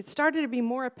 but it started to be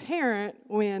more apparent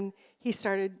when he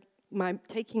started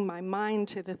taking my mind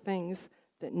to the things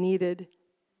that needed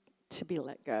to be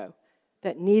let go,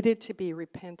 that needed to be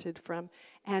repented from.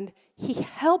 And he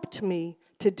helped me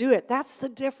to do it. That's the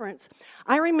difference.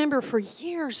 I remember for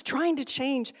years trying to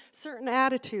change certain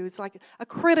attitudes, like a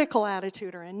critical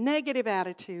attitude or a negative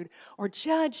attitude or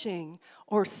judging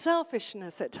or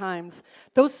selfishness at times.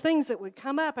 Those things that would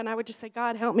come up, and I would just say,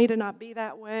 God, help me to not be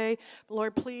that way.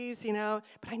 Lord, please, But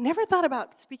I never thought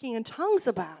about speaking in tongues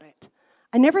about it.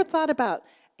 I never thought about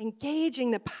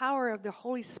engaging the power of the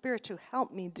Holy Spirit to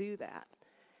help me do that.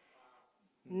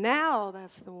 Now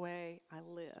that's the way I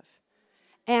live.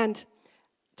 And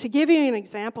to give you an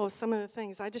example of some of the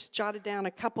things, I just jotted down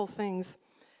a couple things.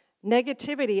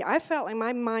 Negativity, I felt like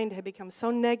my mind had become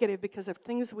so negative because of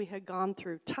things we had gone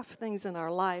through, tough things in our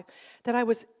life, that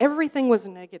everything was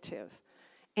negative.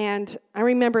 And I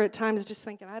remember at times just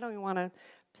thinking, I don't even want to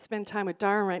spend time with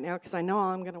Darren right now because I know all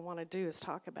I'm going to want to do is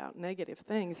talk about negative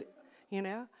things,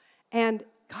 And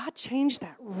God changed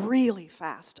that really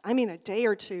fast. I mean, a day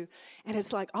or two. And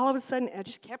it's like all of a sudden, I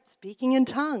just kept speaking in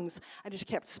tongues. I just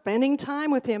kept spending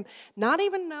time with him, not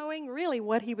even knowing really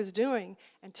what he was doing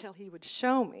until he would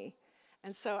show me.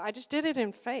 And so I just did it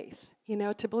in faith,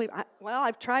 to believe.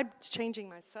 I've tried changing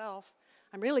myself.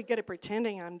 I'm really good at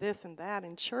pretending I'm this and that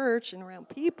in church and around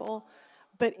people.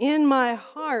 But in my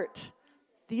heart,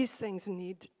 these things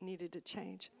needed to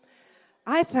change.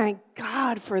 I thank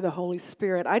God for the Holy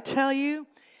Spirit. I tell you,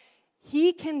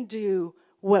 he can do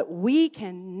what we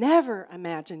can never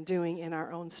imagine doing in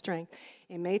our own strength.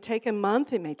 It may take a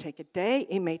month, it may take a day,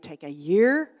 it may take a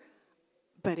year,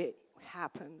 but it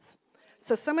happens.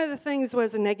 So some of the things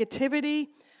was a negativity.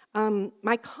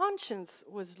 My conscience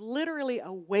was literally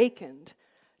awakened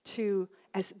to,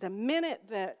 as the minute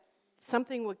that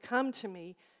something would come to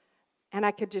me, and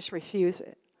I could just refuse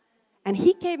it. And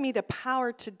he gave me the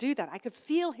power to do that. I could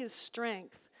feel his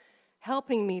strength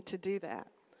helping me to do that.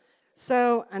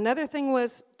 So another thing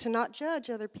was to not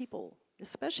judge other people,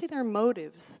 especially their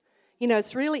motives.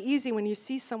 It's really easy when you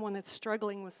see someone that's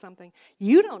struggling with something.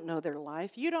 You don't know their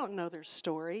life. You don't know their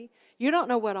story. You don't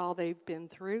know what all they've been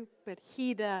through, but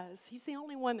he does. He's the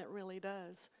only one that really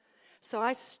does. So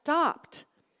I stopped.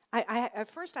 At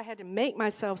first I had to make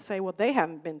myself say, well, they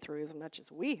haven't been through as much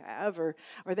as we have, or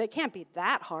they can't be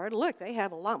that hard. Look, they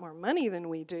have a lot more money than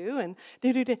we do, and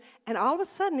And all of a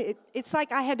sudden, it's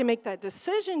like I had to make that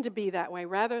decision to be that way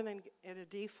rather than at a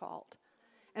default.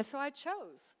 And so I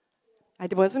chose. I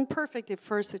wasn't perfect at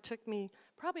first. It took me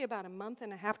probably about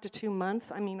 1.5 to 2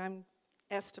 months. I mean, I'm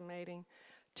estimating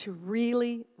to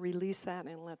really release that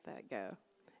and let that go.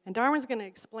 And Darwin's going to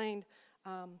explain.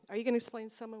 Are you going to explain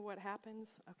some of what happens?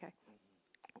 Okay.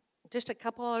 Just a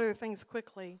couple other things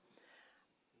quickly.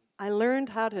 I learned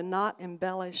how to not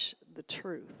embellish the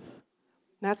truth.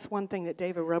 That's one thing that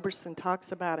David Robertson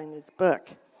talks about in his book.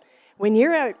 When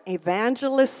you're an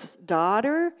evangelist's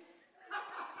daughter,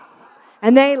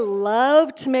 and they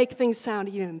love to make things sound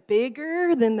even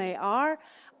bigger than they are,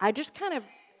 I just kind of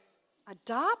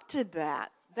adopted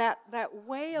that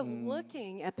way of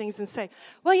looking at things and say,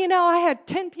 well, I had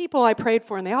 10 people I prayed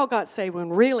for and they all got saved, when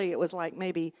really it was like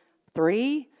maybe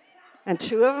 3 and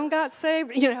 2 of them got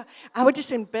saved. I would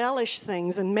just embellish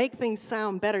things and make things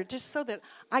sound better just so that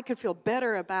I could feel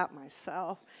better about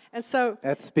myself. And so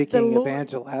that's speaking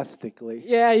evangelistically.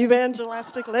 Yeah,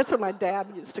 evangelistically. That's what my dad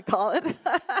used to call it.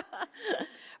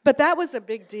 But that was a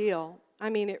big deal.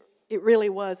 I mean, it really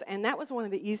was. And that was one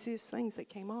of the easiest things that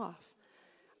came off.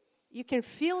 You can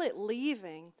feel it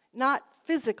leaving, not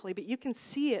physically, but you can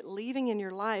see it leaving in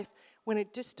your life when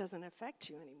it just doesn't affect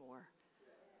you anymore.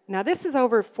 Now, this is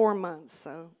over 4 months,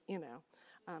 so,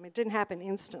 it didn't happen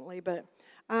instantly. But,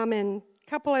 and a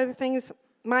couple other things,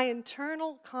 my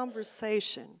internal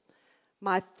conversation,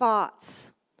 my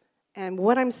thoughts, and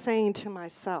what I'm saying to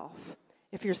myself.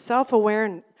 If you're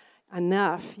self-aware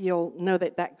enough, you'll know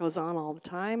that goes on all the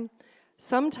time.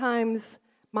 Sometimes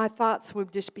my thoughts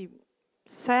would just be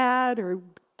sad or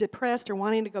depressed or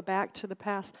wanting to go back to the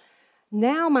past.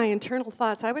 Now my internal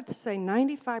thoughts, I would say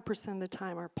 95% of the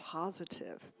time, are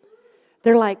positive.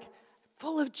 They're like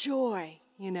full of joy,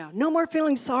 No more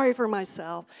feeling sorry for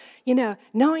myself.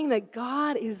 Knowing that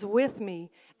God is with me,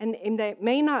 and they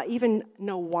may not even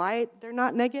know why they're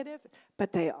not negative,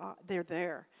 but they're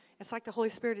there. It's like the Holy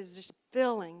Spirit is just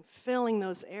filling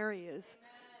those areas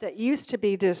that used to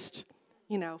be just,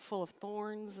 full of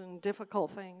thorns and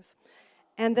difficult things.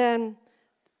 And then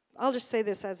I'll just say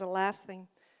this as a last thing.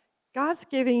 God's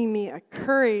giving me a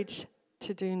courage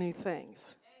to do new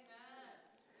things.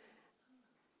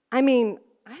 I mean,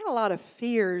 I had a lot of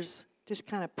fears just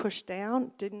kind of pushed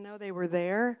down, didn't know they were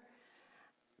there.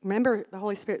 Remember, the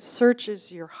Holy Spirit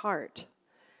searches your heart.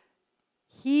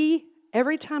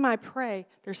 Every time I pray,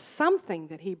 there's something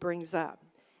that He brings up.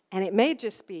 And it may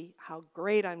just be how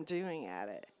great I'm doing at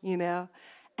it,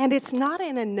 And it's not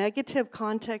in a negative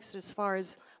context as far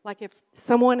as, like if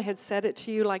someone had said it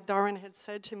to you, like Darwin had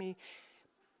said to me,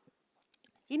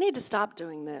 you need to stop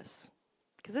doing this.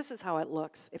 Because this is how it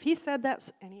looks. If he said that,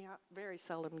 and he very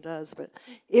seldom does, but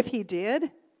if he did,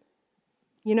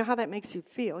 you know how that makes you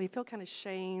feel. You feel kind of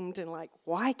shamed and like,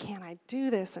 why can't I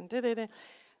do this? And da-da-da.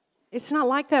 It's not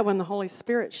like that when the Holy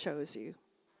Spirit shows you.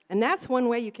 And that's one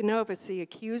way you can know if it's the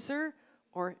accuser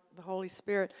or the Holy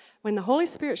Spirit. When the Holy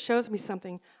Spirit shows me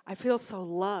something, I feel so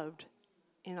loved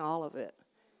in all of it.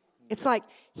 It's like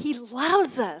He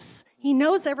loves us. He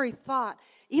knows every thought.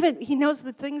 Even He knows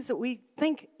the things that we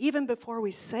think even before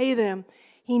we say them.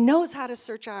 He knows how to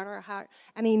search out our heart,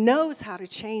 and He knows how to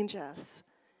change us.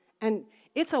 And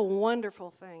it's a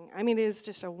wonderful thing. I mean, it is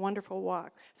just a wonderful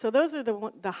walk. So those are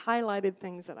the highlighted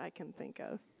things that I can think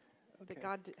of that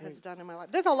God has done in my life.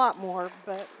 There's a lot more,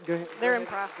 but they're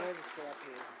impressive. Go ahead and stay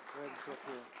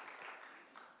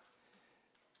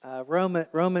up here.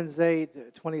 Romans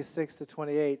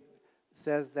 8:26-28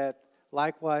 says that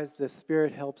likewise, the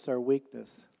Spirit helps our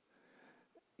weakness.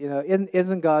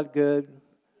 Isn't God good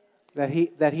that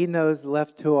He knows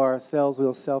left to ourselves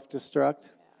we'll self-destruct?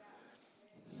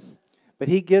 But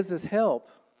He gives us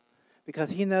help because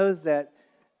He knows that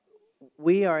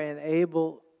we are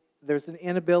there's an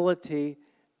inability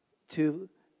to,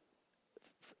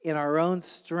 in our own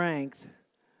strength,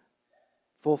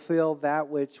 fulfill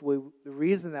that the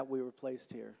reason that we were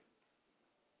placed here.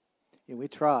 We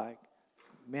try.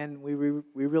 Men, we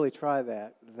really try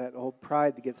that whole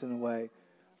pride that gets in the way.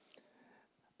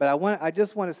 But I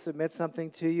just want to submit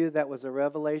something to you that was a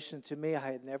revelation to me.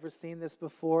 I had never seen this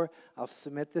before. I'll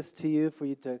submit this to you for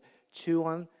you to chew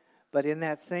on. But in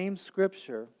that same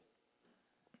scripture,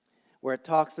 where it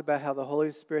talks about how the Holy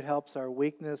Spirit helps our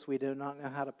weakness, we do not know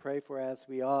how to pray for as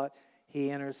we ought. He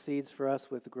intercedes for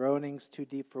us with groanings too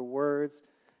deep for words.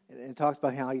 And it talks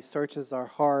about how He searches our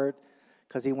heart,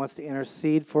 because He wants to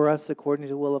intercede for us according to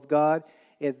the will of God.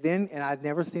 And I'd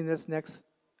never seen this next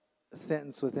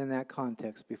sentence within that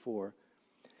context before.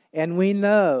 And we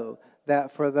know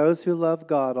that for those who love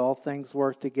God, all things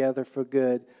work together for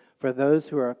good, for those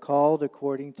who are called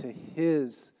according to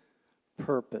His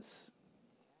purpose.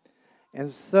 And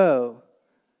so,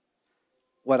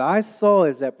 what I saw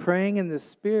is that praying in the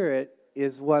Spirit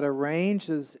is what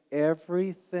arranges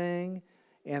everything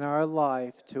in our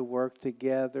life to work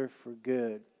together for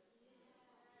good.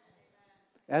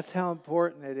 That's how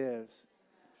important it is.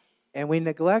 And we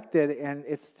neglect it, and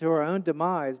it's to our own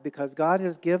demise, because God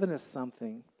has given us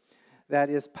something that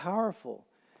is powerful.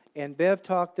 And Bev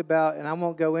talked about, and I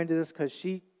won't go into this because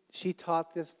she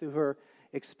taught this through her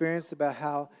experience about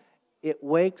how it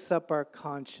wakes up our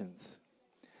conscience.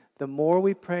 The more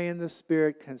we pray in the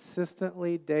Spirit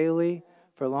consistently, daily,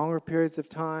 for longer periods of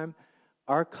time,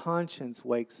 our conscience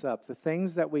wakes up. The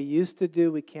things that we used to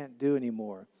do, we can't do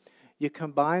anymore. You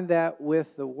combine that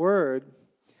with the Word.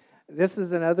 This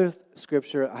is another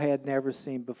scripture I had never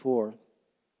seen before.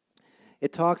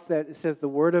 It says the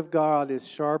Word of God is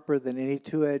sharper than any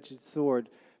two-edged sword,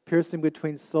 piercing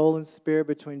between soul and spirit,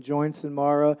 between joints and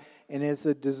marrow, and is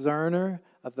a discerner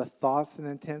of the thoughts and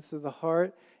intents of the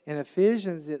heart. In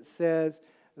Ephesians, it says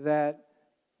that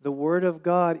the Word of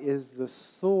God is the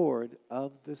sword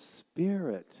of the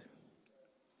Spirit.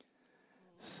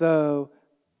 So,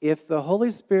 if the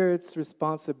Holy Spirit's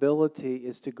responsibility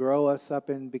is to grow us up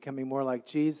in becoming more like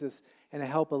Jesus and to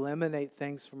help eliminate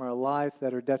things from our life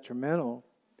that are detrimental,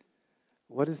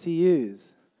 what does He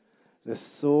use? The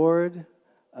sword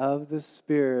of the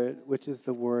Spirit, which is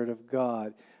the Word of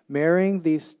God. Marrying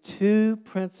these two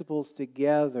principles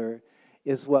together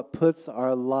is what puts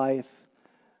our life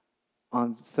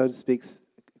on, so to speak,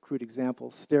 crude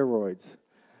example, steroids.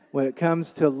 When it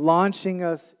comes to launching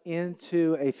us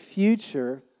into a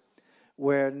future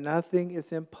where nothing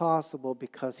is impossible,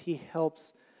 because He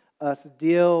helps us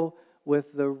deal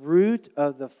with the root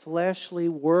of the fleshly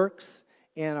works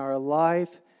in our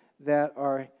life that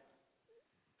are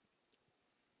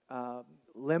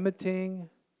limiting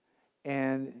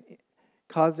and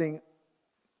causing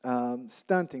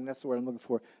stunting, that's the word I'm looking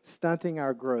for, stunting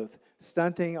our growth,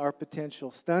 stunting our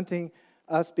potential, stunting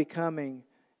us becoming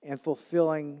and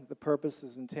fulfilling the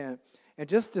purposes intent. And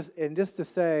just to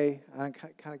say, I'm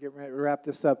kind of getting ready to wrap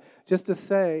this up, just to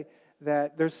say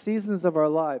that there's seasons of our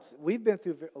lives. We've been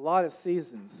through a lot of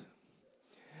seasons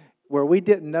where we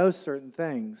didn't know certain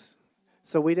things,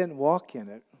 so we didn't walk in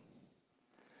it.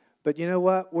 But you know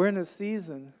what? We're in a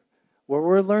season where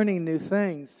we're learning new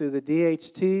things through the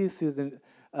DHT, through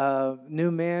the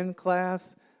New Men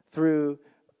class, through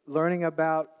learning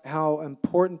about how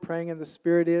important praying in the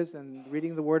Spirit is and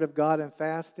reading the Word of God and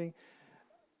fasting.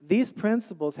 These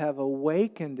principles have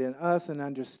awakened in us an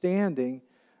understanding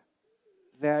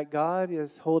that God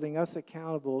is holding us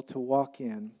accountable to walk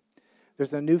in.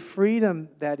 There's a new freedom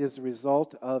that is a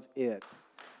result of it.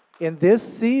 In this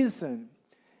season,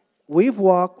 we've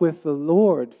walked with the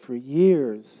Lord for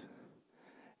years.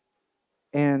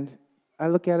 And I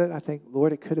look at it and I think,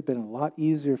 Lord, it could have been a lot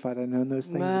easier if I'd have known those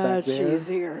things back there. Much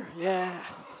easier,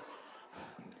 yes.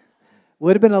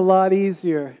 Would have been a lot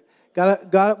easier.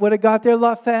 Would have got there a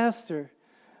lot faster.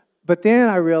 But then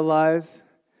I realized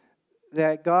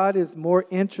that God is more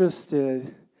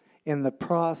interested in the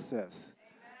process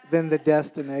than the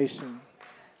destination.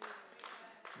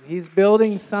 He's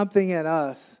building something in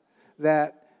us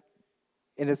that,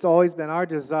 and it's always been our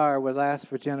desire, would last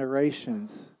for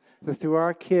generations. So through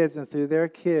our kids and through their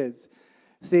kids.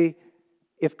 See,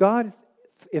 if God's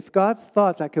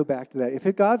thoughts, I go back to that.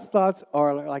 If God's thoughts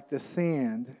are like the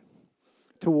sand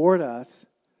toward us,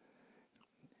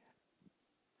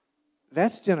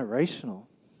 that's generational.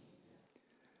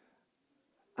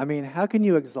 I mean, how can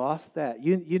you exhaust that?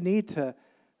 You need to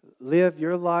live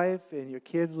your life, and your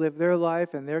kids live their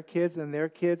life, and their kids, and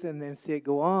then see it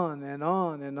go on and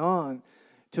on and on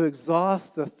to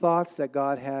exhaust the thoughts that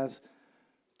God has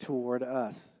toward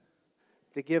us,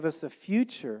 to give us a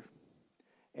future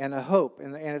and a hope.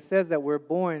 And it says that we're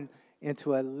born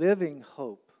into a living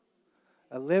hope,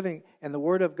 and the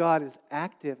Word of God is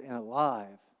active and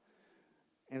alive.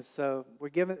 And so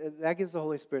that gives the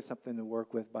Holy Spirit something to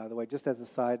work with, by the way, just as a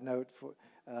side note,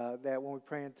 that when we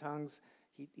pray in tongues,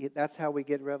 that's how we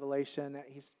get revelation.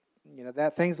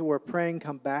 That things that we're praying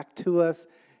come back to us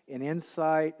in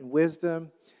insight and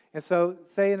wisdom. And so,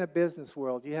 say in a business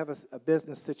world, you have a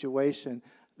business situation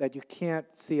that you can't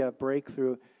see a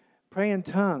breakthrough. Pray in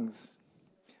tongues.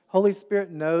 Holy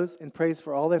Spirit knows and prays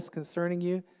for all that's concerning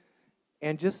you.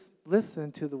 And just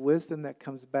listen to the wisdom that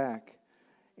comes back.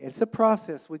 It's a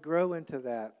process. We grow into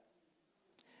that.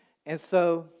 And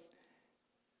so,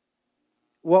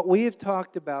 what we have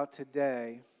talked about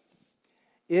today,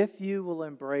 if you will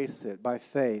embrace it by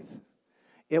faith,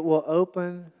 it will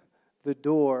open the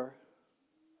door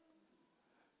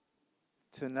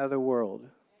to another world.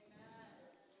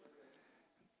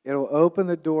 It will open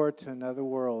the door to another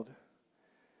world.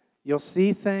 You'll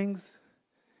see things.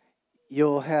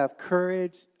 You'll have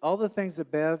courage. All the things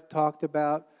that Bev talked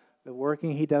about, the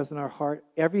working He does in our heart,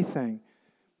 everything.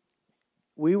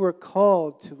 We were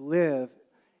called to live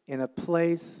in a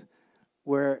place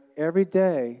where every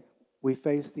day we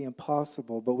face the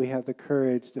impossible, but we have the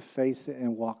courage to face it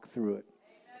and walk through it.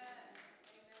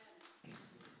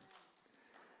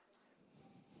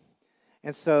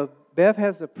 And so Bev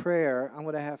has a prayer. I'm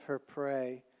going to have her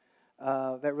pray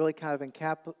that really kind of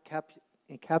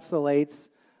encapsulates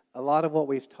a lot of what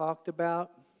we've talked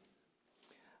about.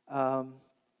 But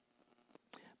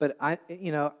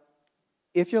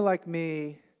if you're like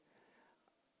me,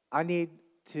 I need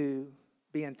to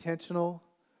be intentional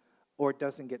or it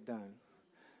doesn't get done.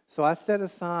 So I set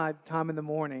aside time in the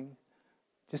morning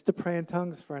just to pray in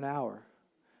tongues for an hour.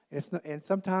 And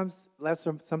sometimes less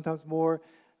or sometimes more.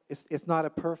 It's not a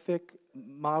perfect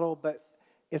model, but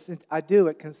I do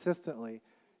it consistently.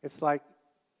 It's like,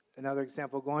 another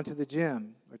example, going to the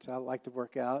gym, which I like to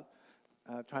work out,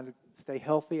 trying to stay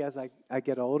healthy as I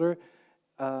get older.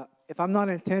 If I'm not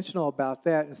intentional about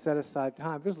that and set aside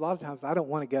time, there's a lot of times I don't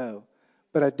want to go,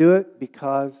 but I do it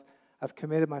because I've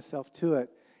committed myself to it.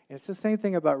 And it's the same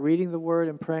thing about reading the Word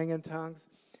and praying in tongues.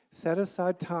 Set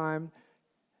aside time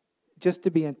just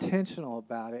to be intentional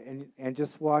about it and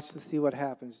just watch to see what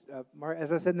happens.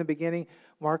 As I said in the beginning,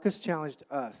 Marcus challenged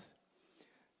us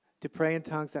to pray in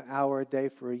tongues an hour a day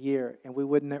for a year, and we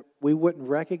wouldn't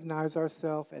recognize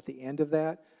ourselves at the end of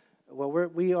that. Well,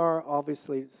 we are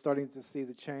obviously starting to see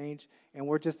the change, and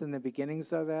we're just in the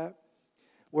beginnings of that.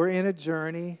 We're in a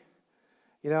journey,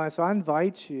 and so I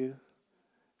invite you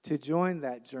to join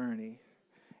that journey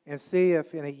and see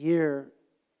if in a year,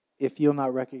 if you'll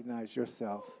not recognize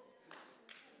yourself.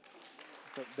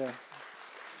 So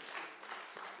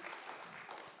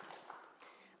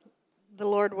The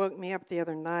Lord woke me up the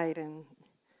other night, and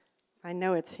I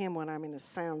know it's Him when I'm in a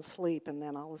sound sleep, and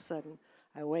then all of a sudden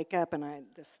I wake up and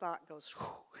this thought goes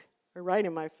right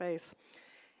in my face.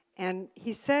 And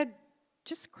He said,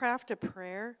 just craft a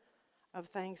prayer of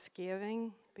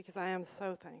thanksgiving, because I am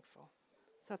so thankful.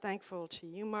 So thankful to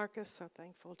you, Marcus, so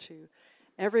thankful to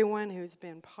everyone who's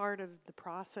been part of the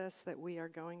process that we are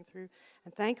going through,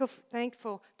 and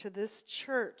thankful to this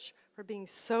church for being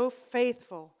so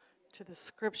faithful to the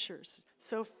scriptures,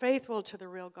 so faithful to the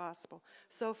real gospel,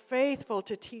 so faithful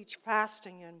to teach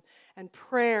fasting and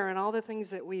prayer and all the things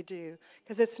that we do,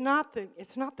 because it's not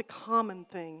the common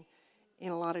thing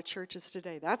in a lot of churches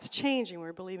today. That's changing.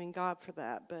 We're believing God for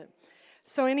that. But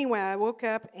so anyway, I woke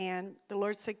up and the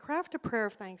Lord said, craft a prayer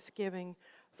of thanksgiving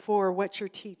for what you're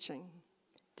teaching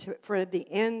for the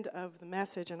end of the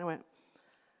message. And I went,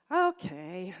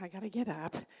 okay, I got to get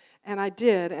up. And I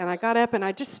did. And I got up and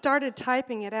I just started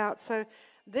typing it out. So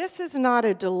this is not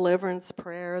a deliverance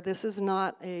prayer. This is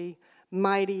not a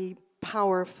mighty,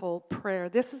 powerful prayer.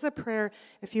 This is a prayer,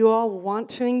 if you all want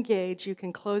to engage, you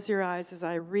can close your eyes as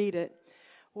I read it.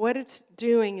 What it's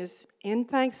doing is in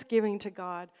thanksgiving to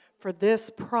God for this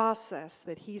process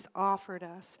that He's offered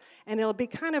us. And it'll be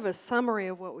kind of a summary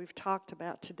of what we've talked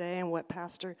about today and what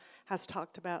Pastor has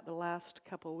talked about the last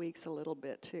couple of weeks a little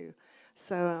bit too.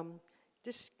 So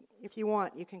just if you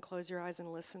want, you can close your eyes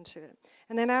and listen to it.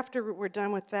 And then after we're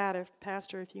done with that, if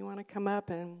Pastor, if you want to come up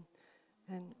and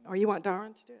or you want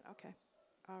Darren to do it? Okay.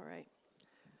 All right.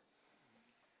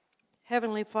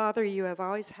 Heavenly Father, you have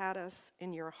always had us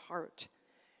in your heart.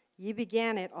 You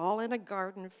began it all in a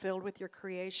garden filled with your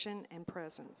creation and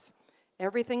presence.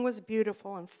 Everything was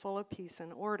beautiful and full of peace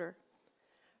and order.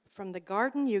 From the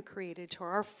garden you created to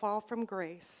our fall from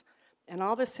grace and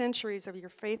all the centuries of your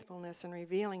faithfulness and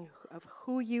revealing of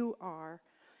who you are,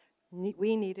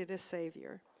 we needed a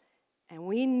Savior. And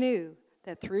we knew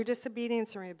that through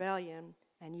disobedience and rebellion,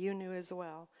 and you knew as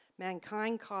well,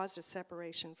 mankind caused a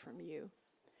separation from you.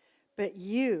 But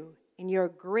you, in your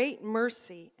great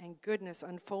mercy and goodness,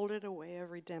 unfolded a way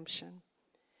of redemption.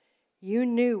 You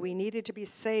knew we needed to be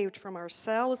saved from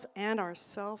ourselves and our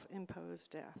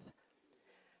self-imposed death.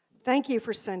 Thank you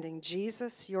for sending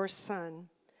Jesus, your Son,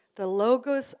 the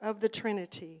Logos of the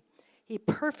Trinity. He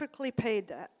perfectly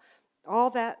paid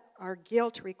all that our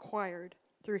guilt required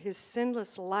through his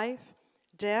sinless life,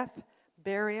 death,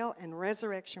 burial, and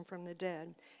resurrection from the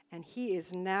dead. And he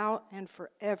is now and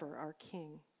forever our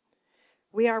King.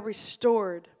 We are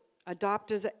restored,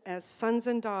 adopted as sons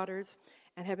and daughters,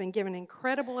 and have been given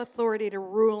incredible authority to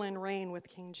rule and reign with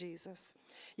King Jesus.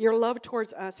 Your love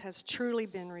towards us has truly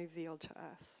been revealed to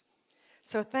us.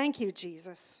 So thank you,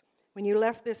 Jesus. When you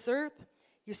left this earth,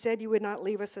 you said you would not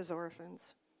leave us as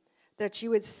orphans, that you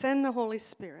would send the Holy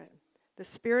Spirit, the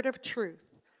Spirit of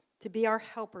truth, to be our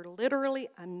helper, literally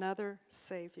another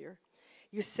Savior.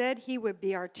 You said he would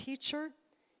be our teacher,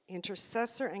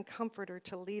 intercessor, and comforter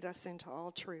to lead us into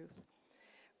all truth.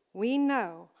 We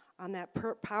know on that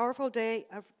powerful day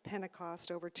of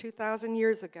Pentecost over 2,000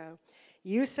 years ago,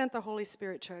 you sent the Holy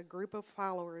Spirit to a group of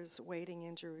followers waiting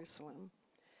in Jerusalem.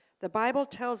 The Bible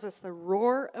tells us the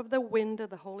roar of the wind of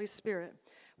the Holy Spirit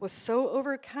was so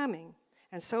overcoming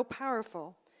and so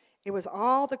powerful, it was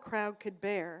all the crowd could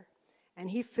bear,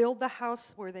 and he filled the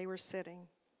house where they were sitting.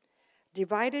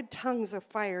 Divided tongues of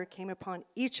fire came upon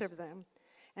each of them,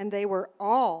 and they were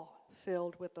all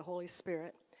filled with the Holy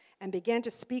Spirit and began to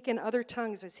speak in other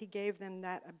tongues as he gave them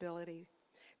that ability.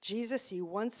 Jesus, you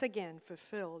once again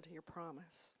fulfilled your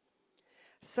promise.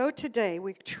 So today,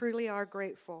 we truly are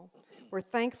grateful. We're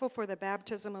thankful for the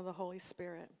baptism of the Holy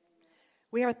Spirit.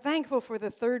 We are thankful for the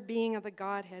third being of the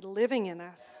Godhead living in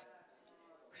us.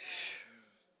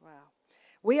 Wow.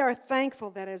 We are thankful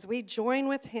that as we join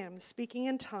with him, speaking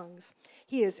in tongues,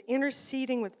 he is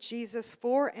interceding with Jesus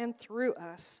for and through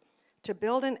us to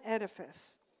build an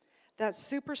edifice, that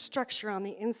superstructure on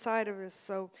the inside of us,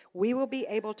 so we will be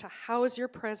able to house your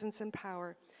presence and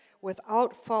power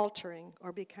without faltering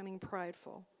or becoming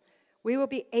prideful. We will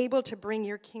be able to bring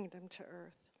your kingdom to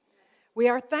earth. We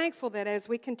are thankful that as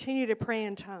we continue to pray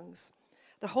in tongues,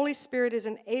 the Holy Spirit is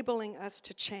enabling us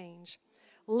to change,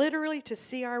 literally to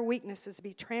see our weaknesses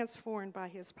be transformed by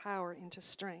his power into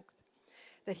strength,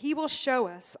 that he will show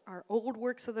us our old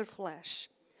works of the flesh,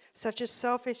 such as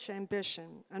selfish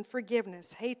ambition,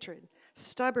 unforgiveness, hatred,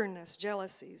 stubbornness,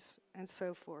 jealousies, and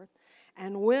so forth,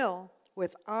 and will,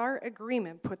 with our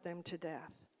agreement, put them to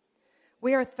death.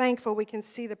 We are thankful we can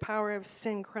see the power of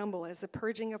sin crumble as the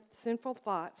purging of sinful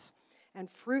thoughts and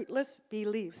fruitless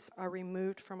beliefs are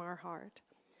removed from our heart,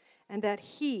 and that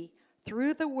he,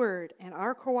 through the word and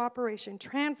our cooperation,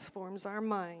 transforms our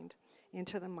mind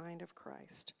into the mind of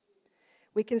Christ.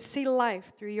 we can see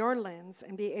life through your lens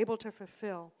and be able to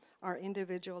fulfill our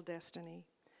individual destiny.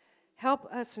 Help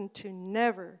us to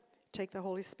never take the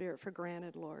Holy Spirit for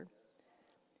granted, Lord.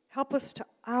 Help us to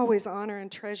always honor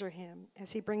and treasure him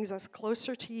as he brings us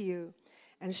closer to you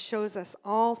and shows us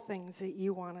all things that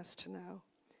you want us to know.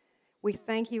 We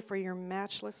thank you for your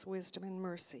matchless wisdom and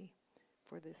mercy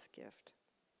for this gift.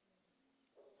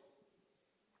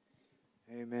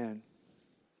 Amen.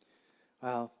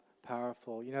 Wow,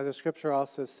 powerful. You know, the scripture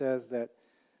also says that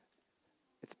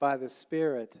it's by the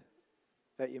Spirit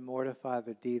that you mortify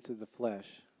the deeds of the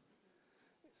flesh.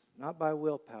 It's not by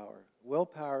willpower.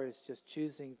 Willpower is just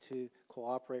choosing to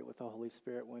cooperate with the Holy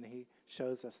Spirit when he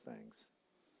shows us things.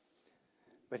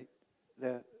 But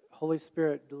the Holy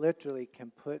Spirit literally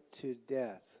can put to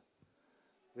death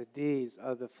the deeds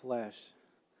of the flesh.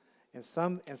 And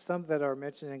some that are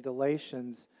mentioned in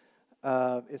Galatians,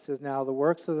 it says, now the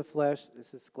works of the flesh,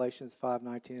 this is Galatians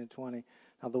 5:19 and 20.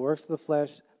 Now the works of the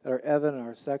flesh that are evident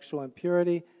are sexual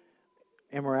impurity,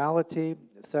 immorality,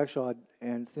 sexual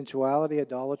and sensuality,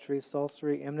 idolatry,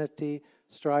 sorcery, enmity,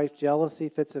 strife, jealousy,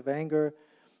 fits of anger,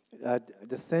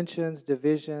 dissensions,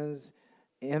 divisions,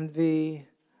 envy,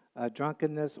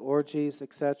 drunkenness, orgies,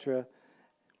 etc.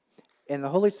 And the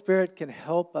Holy Spirit can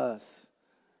help us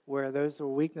where those are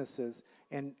weaknesses.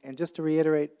 And just to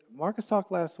reiterate, Marcus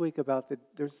talked last week about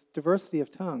there's diversity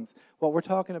of tongues. What we're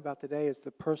talking about today is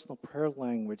the personal prayer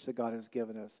language that God has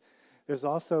given us. There's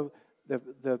also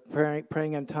the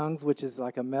praying in tongues, which is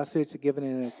like a message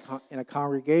given in a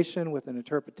congregation with an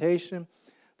interpretation.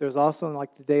 There's also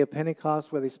like the day of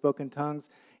Pentecost where they spoke in tongues,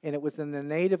 and it was in the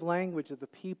native language of the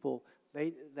people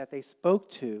that they spoke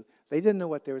to. They didn't know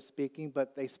what they were speaking,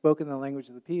 but they spoke in the language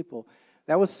of the people.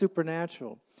 That was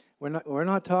supernatural. We're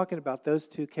not talking about those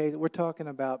two cases. We're talking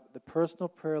about the personal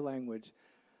prayer language,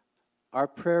 our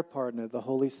prayer partner, the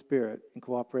Holy Spirit, and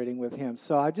cooperating with him.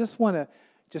 So I just want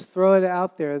to throw it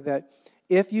out there that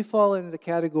if you fall into the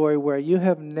category where you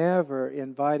have never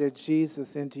invited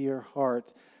Jesus into your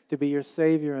heart to be your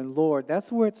Savior and Lord,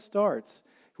 that's where it starts,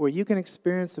 where you can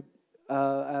experience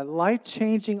a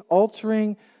life-changing,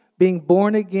 altering, being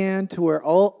born again to where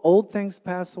all old things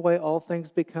pass away, all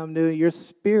things become new. Your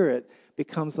spirit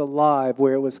becomes alive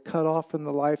where it was cut off from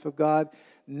the life of God.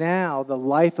 Now the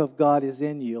life of God is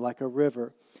in you like a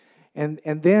river. And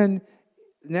then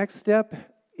next step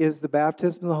is the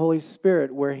baptism of the Holy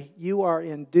Spirit, where you are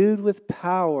endued with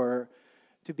power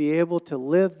to be able to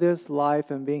live this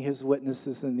life and being his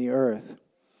witnesses in the earth.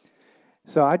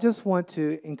 So I just want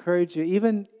to encourage you,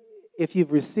 even if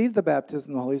you've received the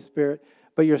baptism of the Holy Spirit,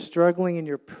 but you're struggling in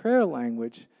your prayer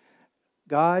language,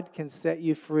 God can set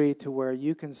you free to where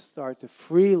you can start to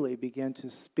freely begin to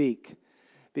speak.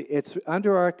 It's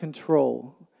under our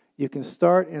control. You can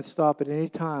start and stop at any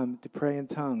time to pray in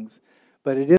tongues, but it is